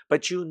apnea.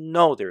 But you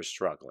know they're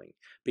struggling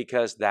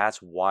because that's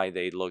why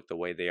they look the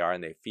way they are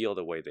and they feel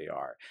the way they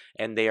are.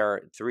 And they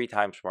are 3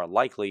 times more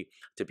likely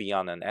to be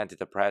on an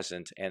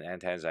antidepressant and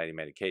anti-anxiety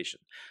medication.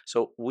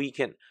 So we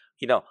can,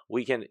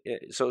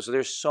 so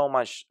there's so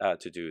much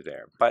to do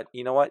there. But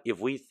you know what? If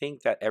we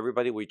think that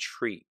everybody we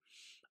treat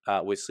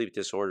with sleep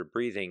disorder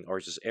breathing or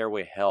just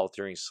airway health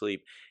during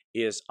sleep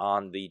is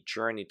on the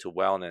journey to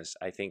wellness,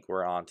 I think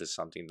we're on to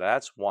something.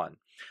 That's one.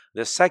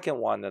 The second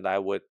one that I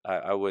would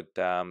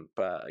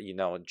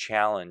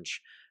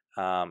challenge,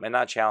 and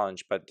not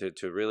challenge, but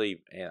to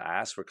really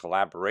ask for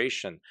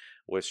collaboration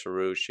with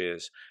Soroush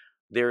is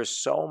there's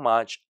so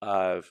much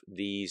of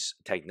these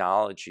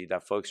technology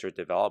that folks are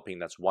developing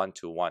that's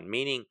one-to-one,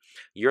 meaning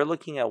you're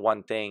looking at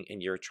one thing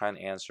and you're trying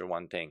to answer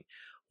one thing.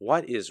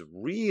 What is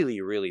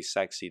really, really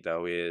sexy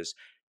though is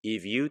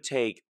if you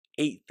take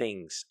 8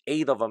 things,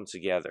 8 of them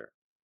together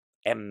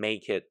and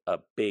make it a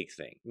big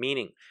thing.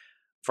 Meaning,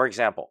 for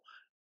example,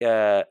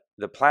 the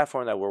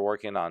platform that we're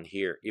working on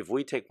here, if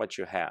we take what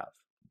you have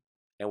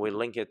and we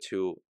link it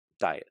to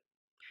diet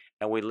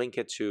and we link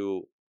it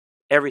to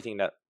everything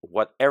that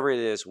whatever it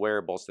is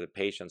wearables that the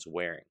patient's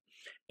wearing,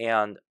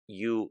 and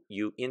you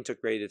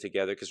integrate it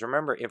together, because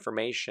remember,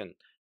 information,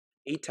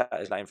 data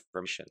is not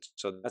information.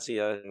 So that's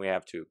the other thing we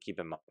have to keep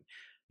in mind.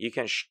 You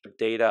can share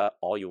data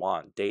all you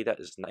want. Data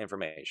is not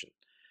information.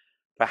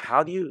 But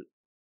how do you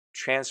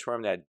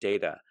transform that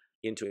data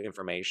into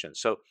information?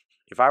 So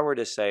if I were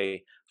to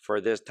say, for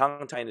this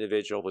tongue-tied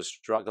individual who's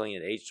struggling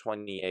at age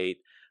 28,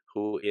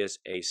 who is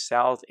a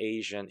South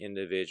Asian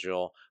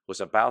individual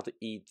who's about to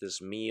eat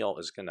this meal,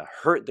 is going to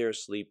hurt their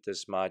sleep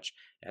this much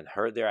and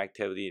hurt their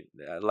activity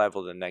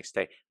level the next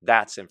day,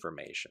 that's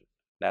information.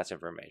 That's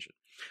information.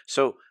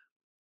 So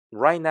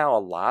right now, a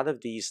lot of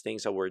these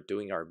things that we're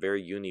doing are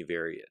very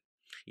univariate.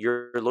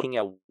 You're looking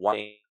at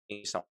one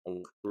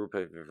group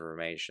of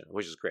information,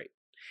 which is great.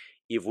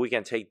 If we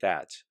can take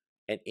that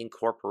and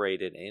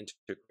incorporate it and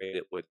integrate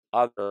it with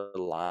other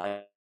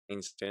lines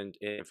and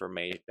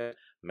information,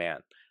 man,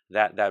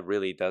 that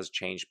really does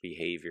change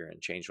behavior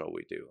and change what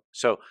we do.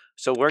 So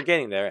we're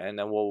getting there, and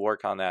then we'll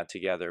work on that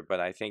together. But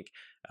I think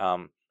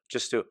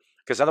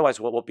because otherwise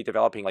we'll be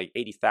developing like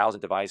 80,000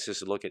 devices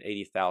to look at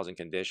 80,000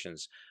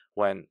 conditions.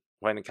 When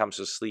it comes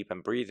to sleep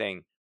and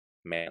breathing,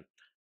 man,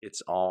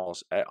 it's all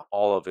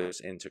of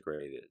it's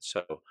integrated.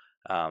 So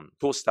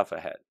cool stuff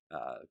ahead.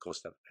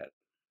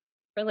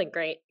 Really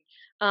great.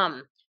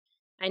 I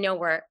know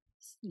we're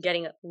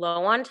getting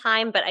low on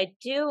time, but I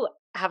do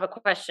have a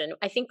question.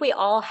 I think we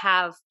all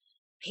have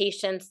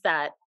patients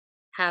that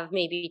have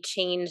maybe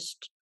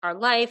changed our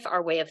life,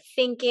 our way of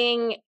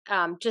thinking.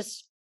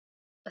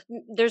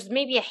 There's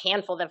maybe a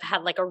handful that have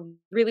had like a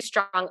really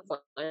strong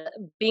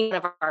being one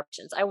of our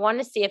patients. I want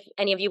to see if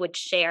any of you would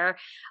share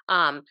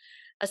a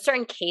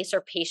certain case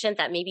or patient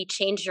that maybe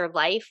changed your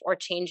life or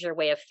changed your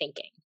way of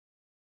thinking.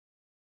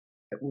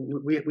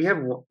 We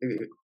have.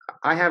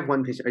 I have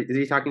one patient. Is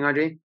he talking,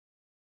 Audrey?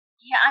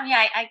 Yeah, I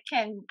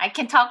mean, I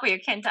can talk with you,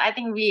 Kent. I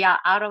think we are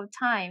out of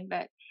time,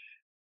 but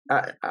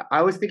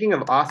I was thinking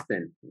of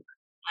Austin.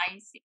 I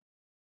see.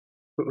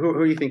 Who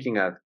are you thinking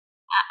of?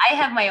 I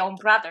have my own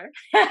brother.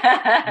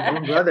 Your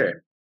own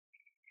brother.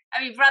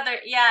 I mean, brother,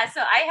 yeah.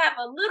 So I have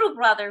a little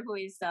brother who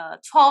is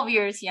 12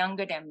 years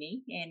younger than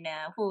me, and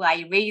who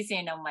I raised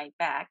in on my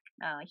back.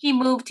 He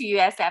moved to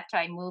U.S. after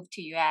I moved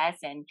to U.S.,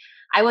 and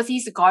I was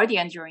his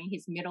guardian during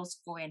his middle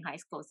school and high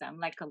school. So I'm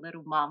like a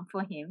little mom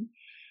for him.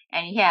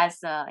 And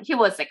he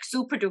was like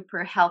super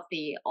duper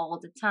healthy all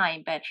the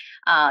time. But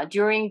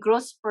during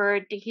growth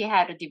spurt, he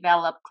had to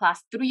develop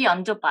class 3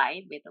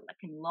 underbite with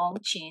like a long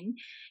chin.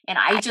 And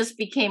I just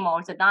became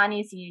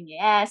orthodontist in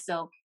U.S.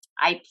 So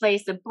I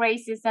placed the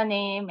braces on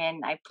him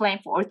and I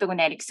planned for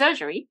orthodontic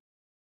surgery.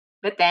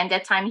 But then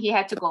that time he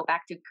had to go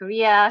back to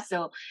Korea.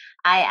 So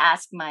I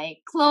asked my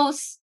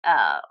close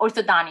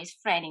orthodontist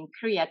friend in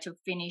Korea to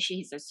finish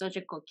his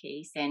surgical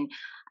case. And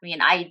I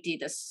mean, I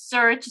did a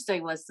search. So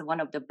it was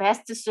one of the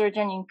best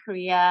surgeons in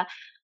Korea.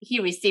 He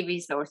received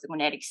his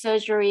orthodontic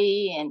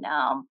surgery. And,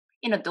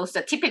 those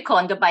are typical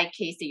underbite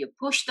cases. You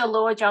push the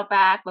lower jaw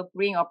back, but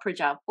bring upper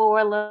jaw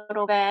forward a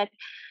little bit.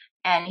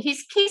 And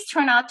his case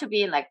turned out to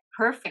be like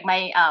perfect.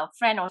 My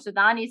friend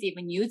orthodontist is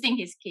even using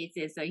his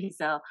cases. So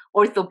he's a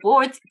ortho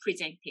board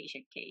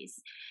presentation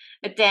case.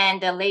 But then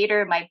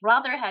later, my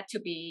brother had to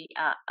be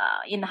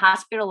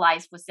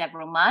hospitalized for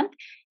several months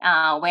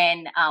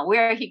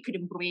where he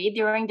couldn't breathe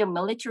during the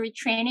military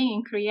training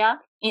in Korea.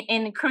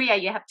 In Korea,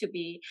 you have to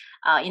be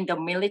in the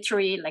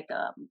military, like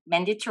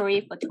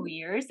mandatory for 2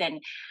 years.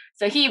 And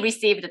so he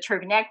received the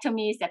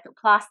turbinectomy,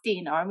 septoplasty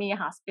in Army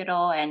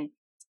hospital, and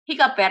he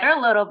got better a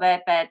little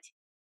bit, but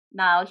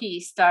now he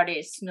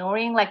started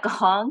snoring like a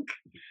hunk.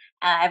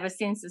 Ever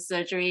since the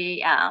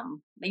surgery,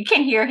 you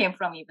can hear him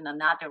from even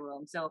another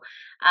room. So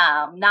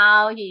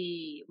now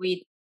we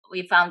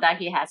found out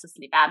he has a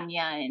sleep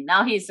apnea, and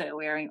now he's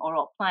wearing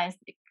oral appliance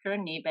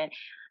currently. But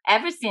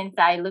ever since,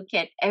 I look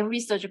at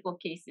every surgical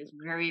case is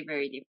very,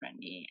 very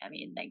differently. I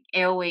mean, like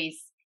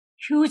airways,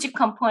 huge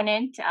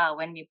component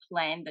when we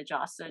plan the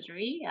jaw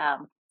surgery.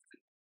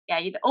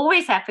 It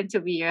always happen to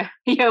be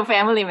your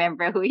family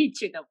member who hit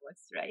you the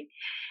most, right?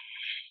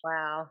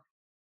 Wow,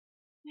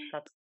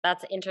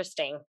 that's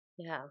interesting.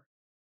 Yeah.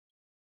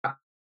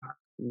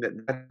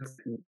 That's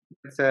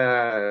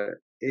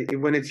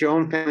when it's your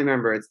own family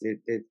member,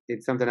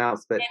 it's something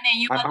else. But and then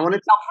you I are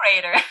wanted the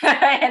operator,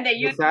 and then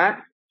what's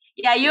that?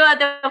 Yeah, you are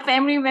the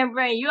family member,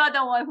 and you are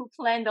the one who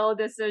planned all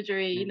the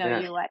surgery. You know,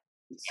 Yeah. you like.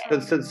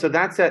 So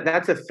that's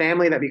a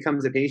family that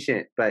becomes a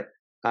patient. But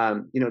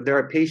there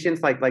are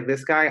patients like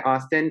this guy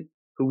Austin,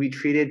 who we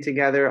treated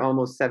together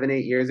almost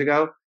 7-8 years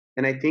ago,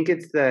 and I think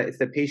it's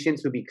the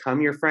patients who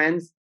become your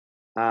friends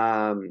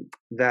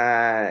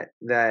that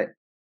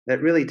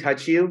really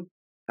touch you,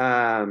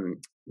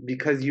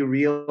 because you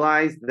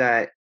realize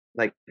that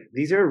like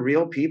these are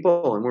real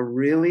people and we're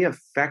really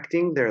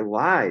affecting their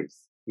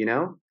lives,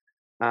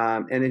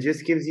 and it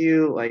just gives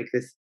you like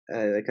this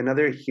like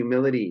another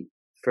humility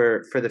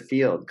for the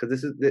field,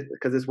 because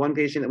this one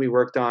patient that we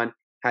worked on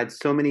had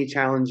so many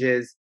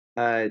challenges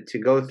to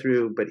go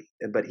through,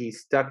 but he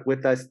stuck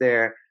with us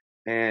there.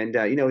 And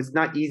it's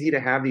not easy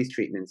to have these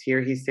treatments.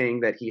 Here he's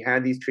saying that he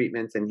had these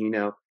treatments, and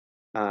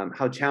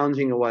how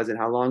challenging it was and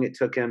how long it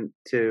took him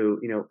to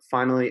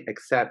finally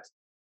accept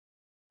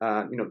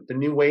the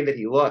new way that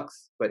he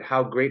looks, but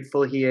how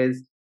grateful he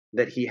is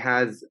that he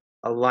has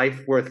a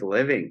life worth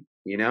living.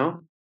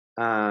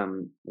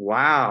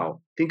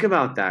 Wow, think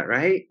about that,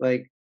 right?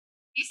 Like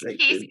This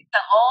case is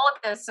all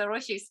the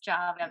Soroush's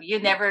job. I mean, you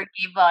never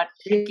give up.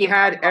 He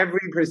had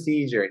every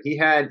procedure. He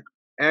had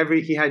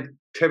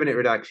turbinate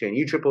reduction,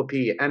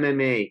 UPPP,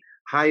 MMA,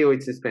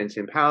 hyoid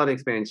suspension, palate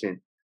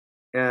expansion,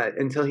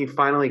 until he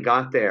finally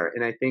got there.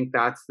 And I think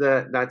that's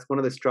one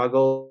of the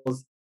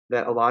struggles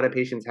that a lot of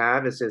patients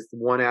have, is just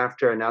one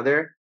after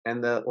another.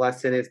 And the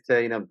lesson is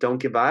to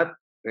don't give up,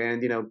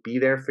 and be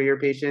there for your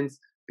patients,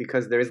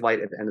 because there is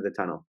light at the end of the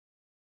tunnel.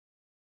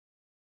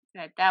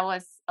 That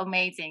was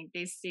amazing.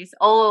 This is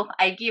all.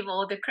 I give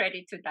all the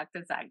credit to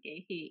Dr.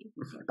 Zaghi.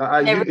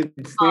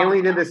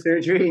 Stanley did the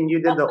surgery and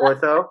you did the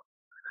ortho,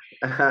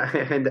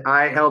 and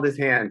I held his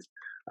hand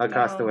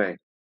across the way.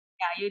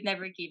 Yeah, you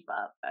never give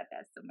up.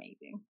 That's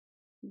amazing.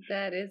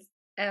 That is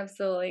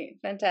absolutely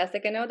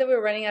fantastic. I know that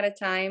we're running out of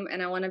time,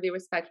 and I want to be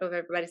respectful of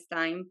everybody's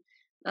time.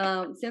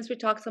 Since we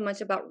talked so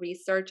much about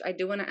research, I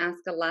do want to ask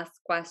a last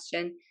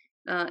question,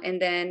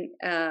 and then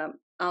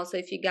also,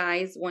 if you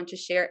guys want to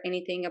share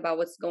anything about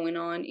what's going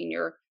on in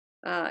your,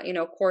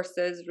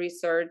 courses,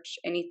 research,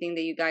 anything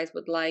that you guys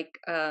would like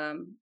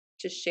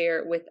to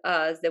share with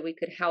us that we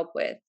could help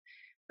with.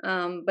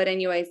 But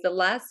anyways, the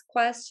last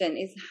question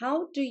is,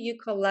 how do you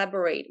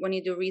collaborate when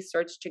you do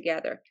research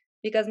together?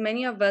 Because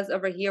many of us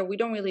over here, we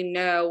don't really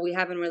know. We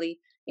haven't really,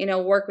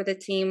 worked with a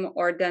team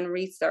or done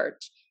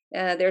research.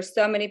 There's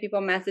so many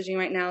people messaging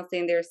right now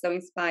saying they're so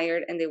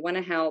inspired and they want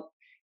to help.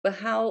 But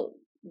how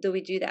do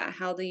we do that?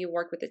 How do you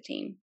work with the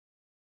team?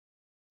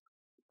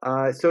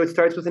 So it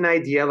starts with an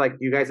idea, like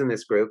you guys in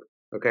this group,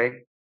 okay?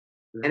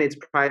 Then it's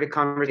private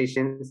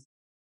conversations.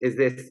 Is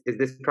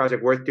this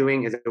project worth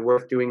doing? Is it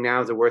worth doing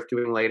now? Is it worth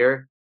doing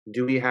later?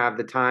 Do we have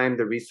the time,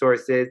 the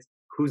resources?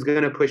 Who's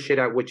going to push it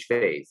at which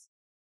phase?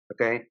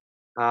 Okay.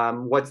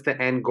 What's the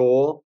end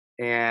goal?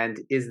 And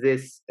is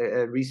this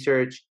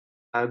research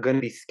going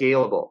to be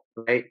scalable?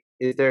 Right?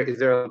 Is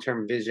there a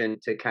long-term vision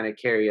to kind of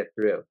carry it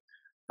through?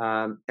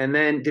 And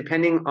then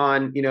depending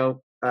on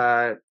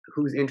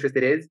whose interest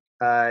it is,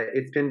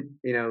 it's been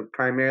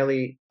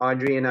primarily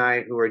Audrey and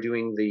I who are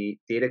doing the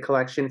data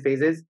collection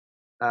phases.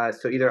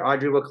 So either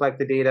Audrey will collect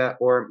the data,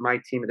 or my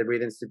team at the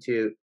Breathe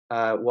Institute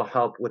will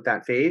help with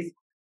that phase.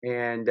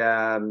 And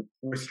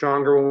we're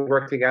stronger when we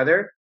work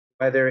together,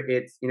 whether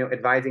it's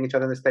advising each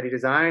other on the study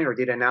design or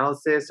data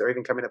analysis, or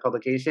even coming to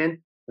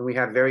publication. And we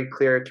have very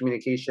clear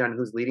communication on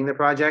who's leading the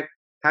project.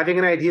 Having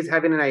an idea is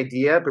having an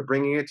idea, but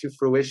bringing it to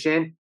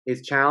fruition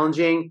is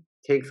challenging,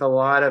 takes a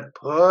lot of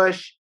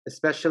push,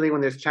 especially when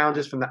there's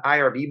challenges from the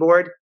IRB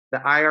board. The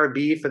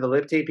IRB for the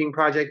lip taping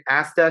project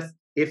asked us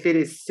if it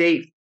is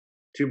safe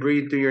to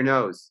breathe through your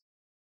nose.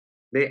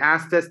 They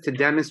asked us to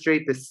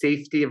demonstrate the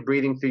safety of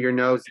breathing through your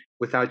nose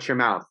without your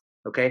mouth,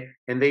 okay?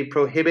 And they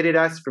prohibited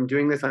us from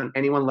doing this on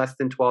anyone less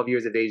than 12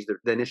 years of age,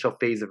 the initial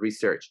phase of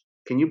research.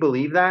 Can you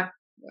believe that?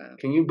 Wow.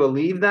 Can you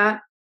believe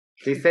that?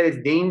 They said it's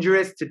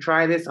dangerous to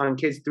try this on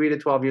kids 3 to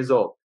 12 years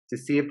old. to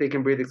see if they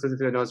can breathe exclusively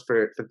through the nose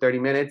for 30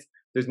 minutes.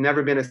 There's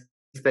never been a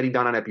study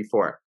done on it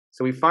before.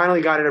 So we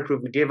finally got it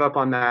approved. We gave up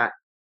on that.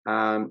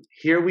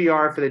 Here we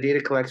are for the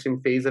data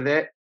collection phase of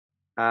it.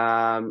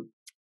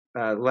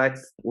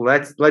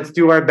 Let's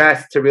do our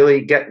best to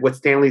really get what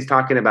Stanley's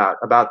talking about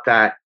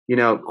that,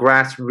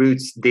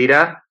 grassroots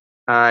data.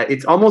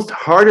 It's almost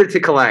harder to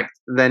collect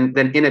than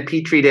in a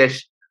petri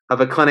dish of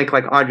a clinic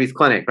like Audrey's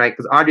clinic, right?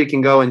 Because Audrey can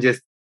go and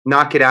just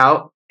knock it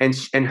out, and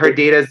her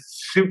data is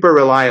super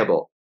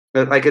reliable.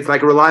 Like it's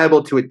like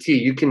reliable to a T.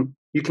 You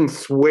can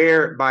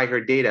swear by her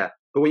data.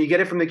 But when you get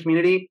it from the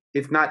community,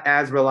 it's not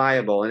as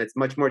reliable, and it's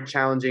much more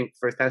challenging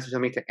for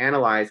statisticians to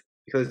analyze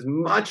because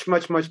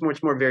there's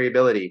much more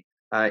variability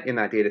in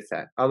that data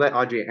set. I'll let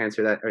Audrey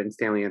answer that, and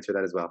Stanley answer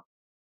that as well.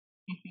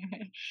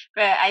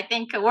 But I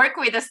think work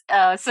with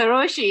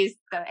Soroush is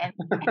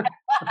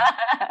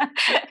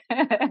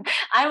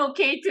I'm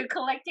okay to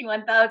collecting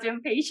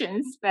 1,000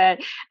 patients, but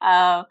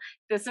the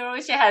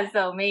Soroush has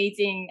an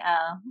amazing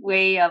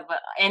way of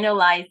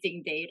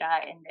analyzing data,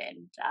 and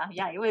then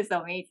it was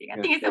amazing. I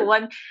think it's the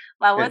one.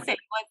 Well, it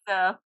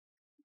was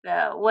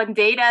the one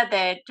data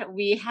that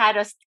we had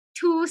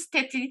two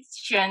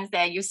statisticians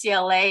at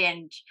UCLA,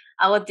 and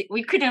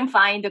we couldn't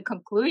find the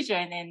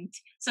conclusion. And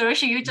so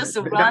you just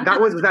run.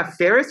 Was that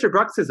Ferris or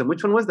bruxism?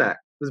 Which one was that?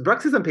 It was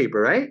bruxism paper,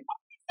 right?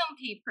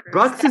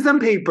 Bruxism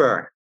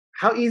paper.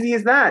 How easy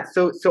is that?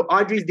 So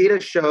Audrey's data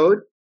showed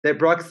that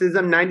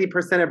bruxism,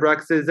 90% of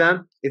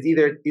bruxism is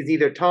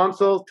either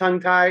tonsils, tongue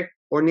tie,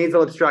 or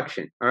nasal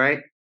obstruction. All right,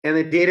 and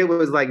the data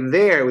was like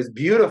there. It was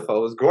beautiful.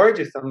 It was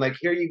gorgeous. I'm like,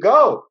 here you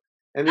go.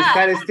 And the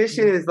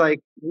statistician is like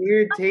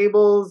weird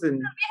tables,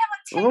 and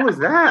what was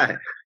that?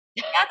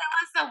 Yeah, that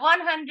was the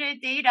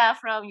 100 data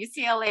from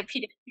UCLA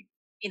pediatrics.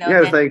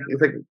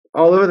 It's like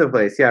all over the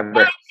place. Yeah,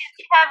 but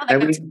we have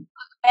like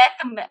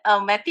a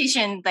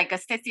mathematician, like a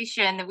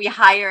statistician we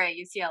hire at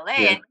UCLA,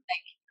 and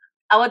like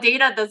our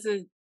data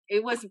doesn't.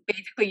 It was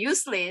basically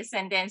useless.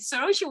 And then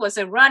Soroush was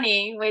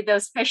running with the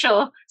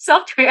special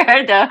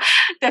software, the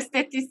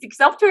statistic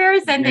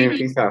softwares, and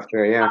the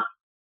software,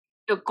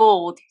 the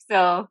gold.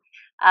 So.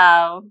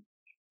 And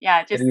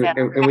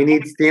we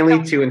need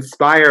Stanley to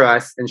inspire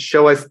us and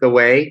show us the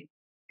way,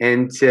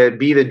 and to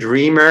be the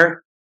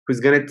dreamer who's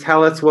going to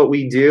tell us what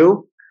we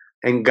do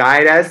and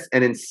guide us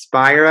and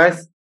inspire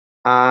us.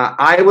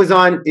 I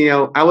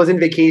was in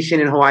vacation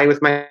in Hawaii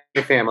with my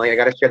family. I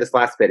got to share this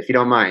last bit, if you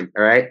don't mind.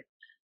 All right.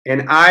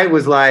 And I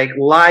was like, it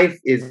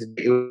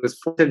was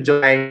 4th of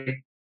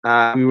July.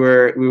 We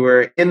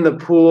were in the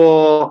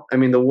pool. I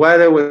mean, the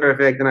weather was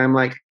perfect. And I'm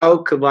like, how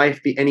could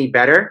life be any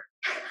better?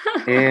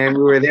 And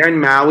we were there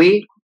in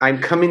Maui. I'm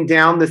coming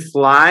down the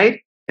slide,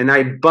 and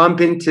I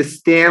bump into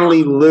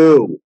Stanley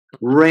Liu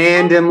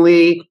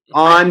randomly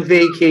on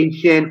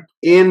vacation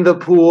in the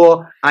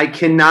pool. I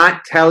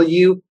cannot tell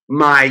you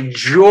my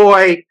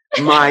joy,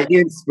 my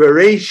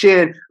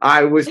inspiration.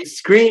 I was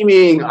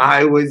screaming.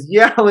 I was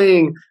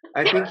yelling.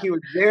 I think he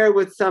was there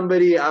with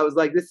somebody. I was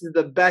like, this is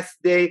the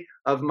best day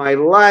of my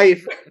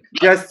life,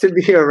 just to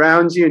be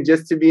around you and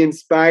just to be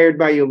inspired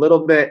by you a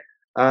little bit.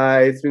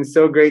 It's been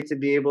so great to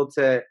be able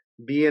to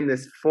be in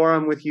this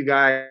forum with you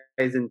guys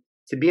and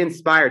to be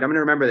inspired. I'm going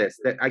to remember this,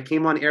 that I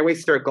came on Airway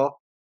Circle,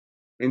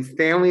 and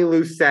Stanley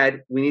Liu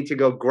said we need to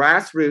go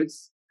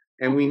grassroots,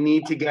 and we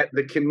need to get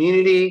the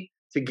community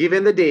to give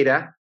in the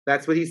data.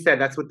 That's what he said.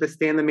 That's what the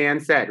Stan the Man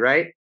said,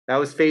 right? That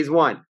was phase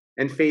 1.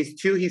 And phase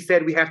 2, he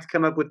said we have to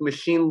come up with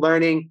machine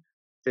learning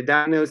to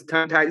diagnose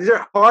tongue ties. These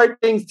are hard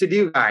things to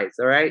do, guys,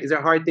 all right? These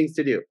are hard things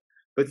to do.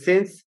 But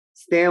since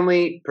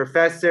Stanley,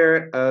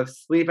 professor of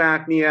sleep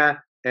apnea,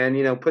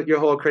 and put your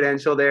whole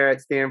credential there at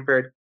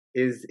Stanford,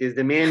 is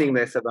demanding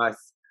this of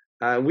us.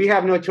 We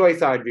have no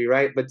choice, Audrey,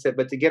 right? But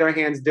to get our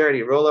hands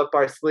dirty, roll up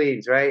our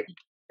sleeves, right?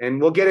 And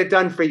we'll get it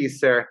done for you,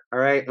 sir. All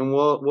right, and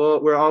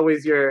we're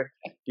always your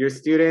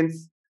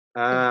students.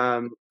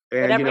 And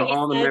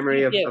all the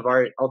memory of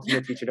our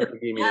ultimate teacher, Dr.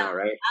 Guilleminault,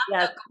 right?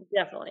 Yes,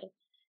 definitely.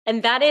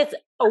 And that is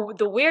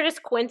the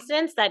weirdest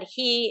coincidence that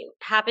he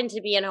happened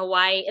to be in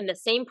Hawaii in the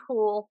same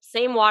pool,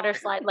 same water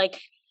slide. Like,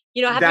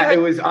 it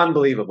was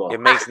unbelievable.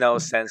 It makes no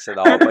sense at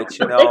all. But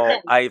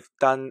I've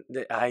done.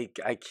 I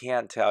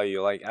can't tell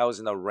you. Like, I was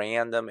in a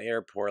random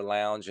airport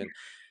lounge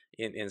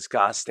in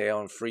Scottsdale,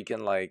 and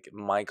freaking like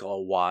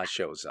Michael Waugh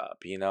shows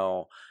up.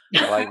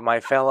 Like my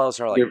fellows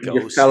are like your ghosts.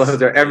 Your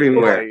fellows are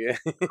everywhere.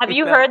 Have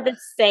you heard the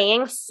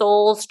saying,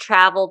 souls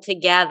travel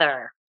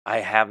together?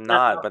 I have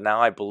not, but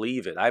now I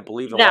believe it. I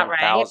believe it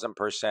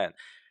 1,000%.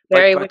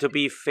 But to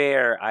be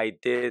fair, I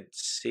did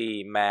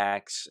see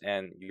Max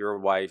and your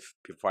wife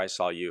before I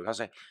saw you. I was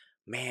like,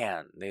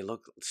 man, they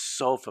look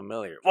so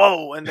familiar.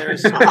 Whoa, and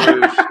there's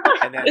Soroush,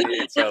 and then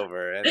it's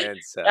over, and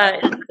it's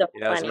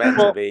it's meant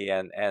to be.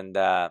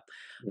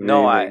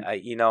 No,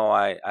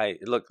 I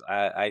look.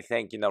 I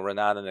think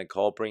Renata and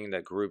Nicole bringing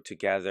the group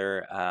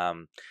together.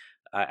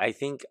 I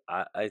think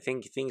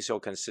things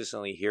you'll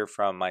consistently hear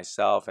from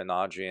myself and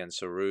Audrey and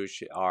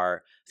Soroush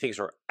are things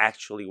we're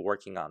actually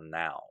working on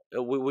now.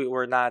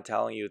 We're not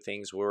telling you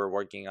things we were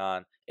working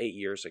on 8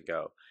 years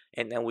ago.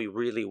 And then we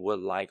really would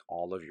like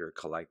all of your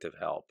collective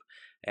help.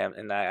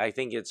 And I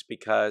think it's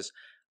because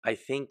I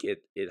think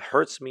it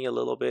hurts me a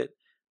little bit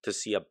to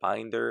see a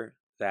binder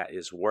that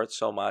is worth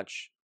so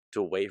much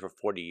to wait for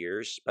 40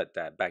 years, but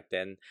that back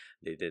then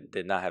they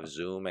did not have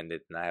Zoom and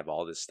did not have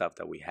all this stuff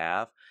that we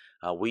have.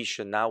 We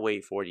should not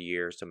wait 40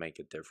 years to make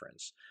a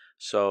difference.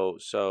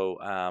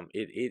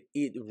 It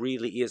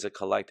really is a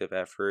collective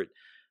effort.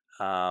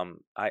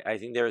 I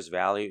think there is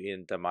value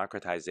in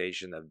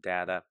democratization of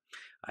data.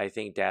 I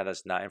think data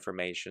is not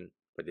information,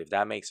 but if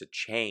that makes a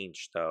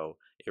change, though,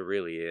 it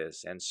really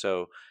is. And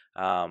so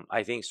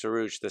I think,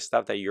 Soroush, the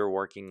stuff that you're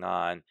working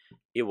on,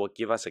 it will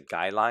give us a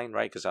guideline,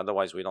 right? Because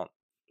otherwise we don't,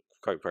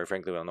 quite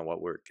frankly, we don't know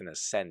what we're going to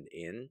send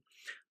in.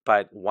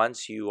 But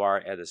once you are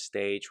at a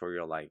stage where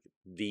you're like,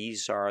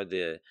 these are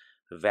the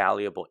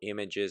valuable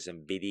images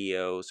and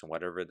videos and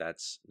whatever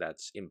that's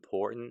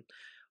important,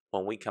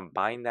 when we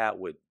combine that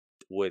with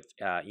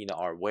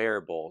our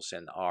wearables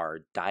and our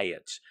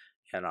diets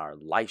and our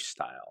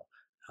lifestyle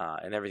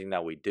and everything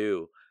that we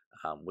do,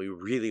 we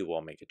really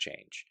will make a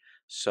change.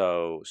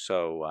 So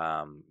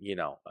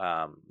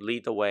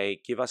lead the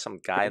way, give us some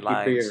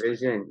guidelines. Thank you for your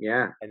vision.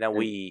 Yeah. And then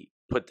we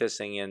put this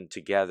thing in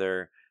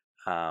together.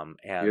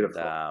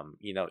 Beautiful.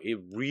 It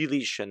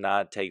really should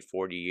not take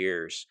 40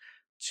 years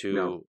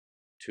to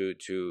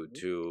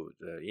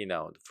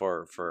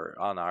for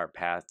on our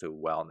path to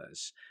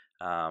wellness.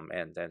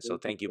 And so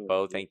thank you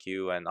both. Thank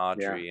you, and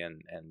Audrey,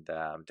 and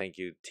thank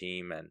you,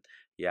 team. And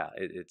yeah,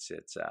 it's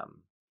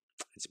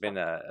been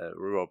a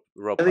real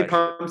really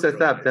pleasure. pumps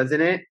us up,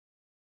 doesn't it?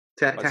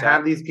 To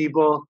have these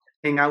people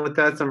hang out with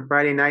us on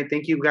Friday night.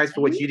 Thank you guys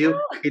for what you do.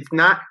 It's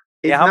not.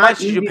 It's how not much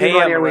did easy you pay to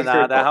run them, Airway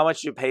Renata? Circle. How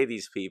much do you pay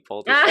these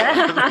people?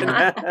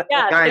 Yeah,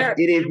 Guys, sure.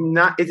 it is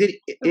not.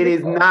 It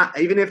is not.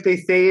 Even if they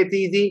say it's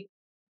easy,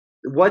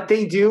 what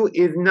they do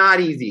is not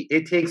easy.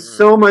 It takes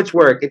so much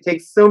work. It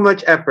takes so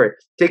much effort.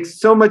 It takes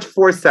so much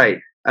foresight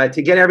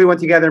to get everyone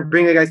together and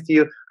bring the guys to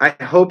you. I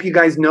hope you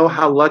guys know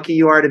how lucky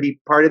you are to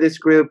be part of this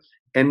group,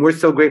 and we're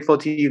so grateful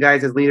to you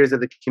guys as leaders of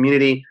the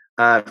community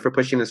for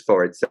pushing this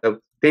forward. So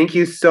thank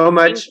you so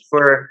much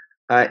for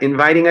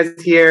inviting us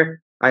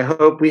here. I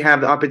hope we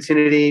have the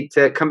opportunity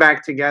to come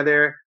back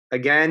together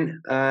again,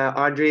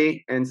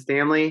 Audrey and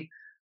Stanley.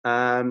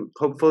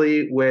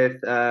 Hopefully with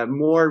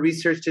more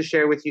research to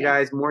share with you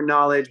guys, more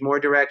knowledge, more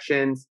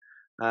directions,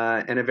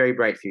 and a very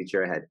bright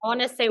future ahead. I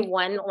want to say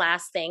one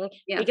last thing,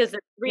 because the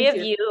three of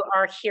you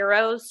are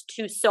heroes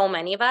to so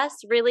many of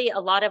us. Really, a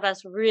lot of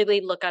us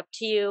really look up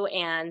to you.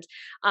 And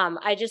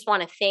I just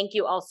want to thank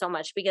you all so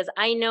much, because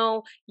I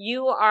know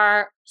you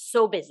are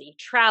so busy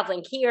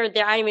traveling here,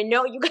 there. I even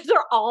know you guys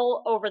are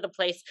all over the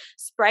place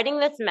spreading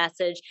this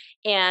message,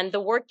 and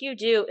the work you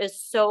do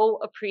is so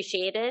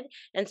appreciated.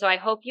 And so I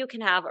hope you can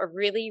have a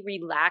really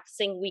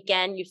relaxing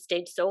weekend. You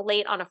stayed so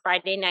late on a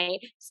Friday night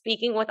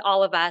speaking with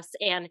all of us,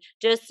 and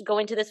just go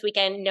into this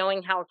weekend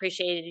knowing how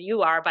appreciated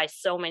you are by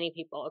so many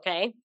people.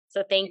 Okay,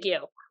 so thank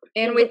you.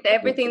 And with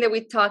everything that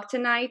we talked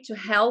tonight, to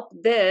help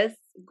this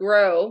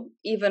grow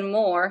even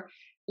more,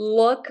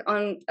 look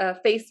on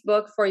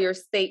Facebook for your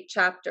state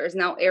chapters.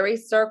 Now, Airway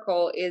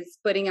Circle is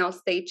putting out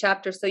state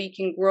chapters so you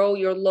can grow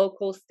your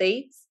local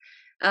states.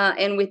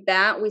 And with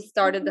that, we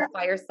started the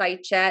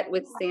fireside chat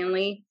with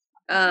Stanley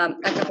a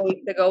couple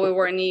weeks ago. We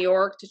were in New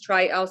York to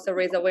try also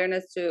raise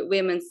awareness to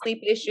women's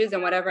sleep issues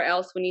and whatever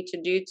else we need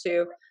to do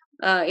to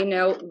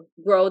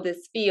grow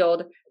this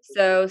field.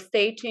 So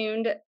stay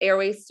tuned.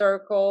 Airway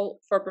Circle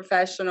for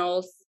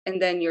professionals,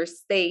 and then your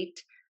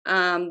state.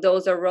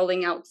 Those are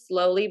rolling out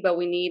slowly, but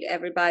we need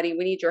everybody.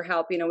 We need your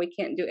help. We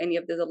can't do any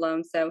of this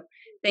alone. So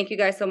thank you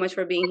guys so much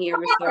for being here.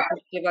 We're so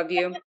appreciative of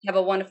you. Have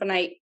a wonderful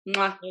night.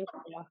 Mwah.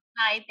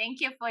 Hi,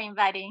 thank you for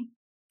inviting.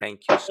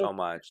 Thank you so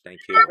much. Thank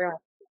you.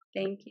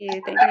 Thank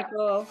you. Thank you,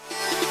 Nicole.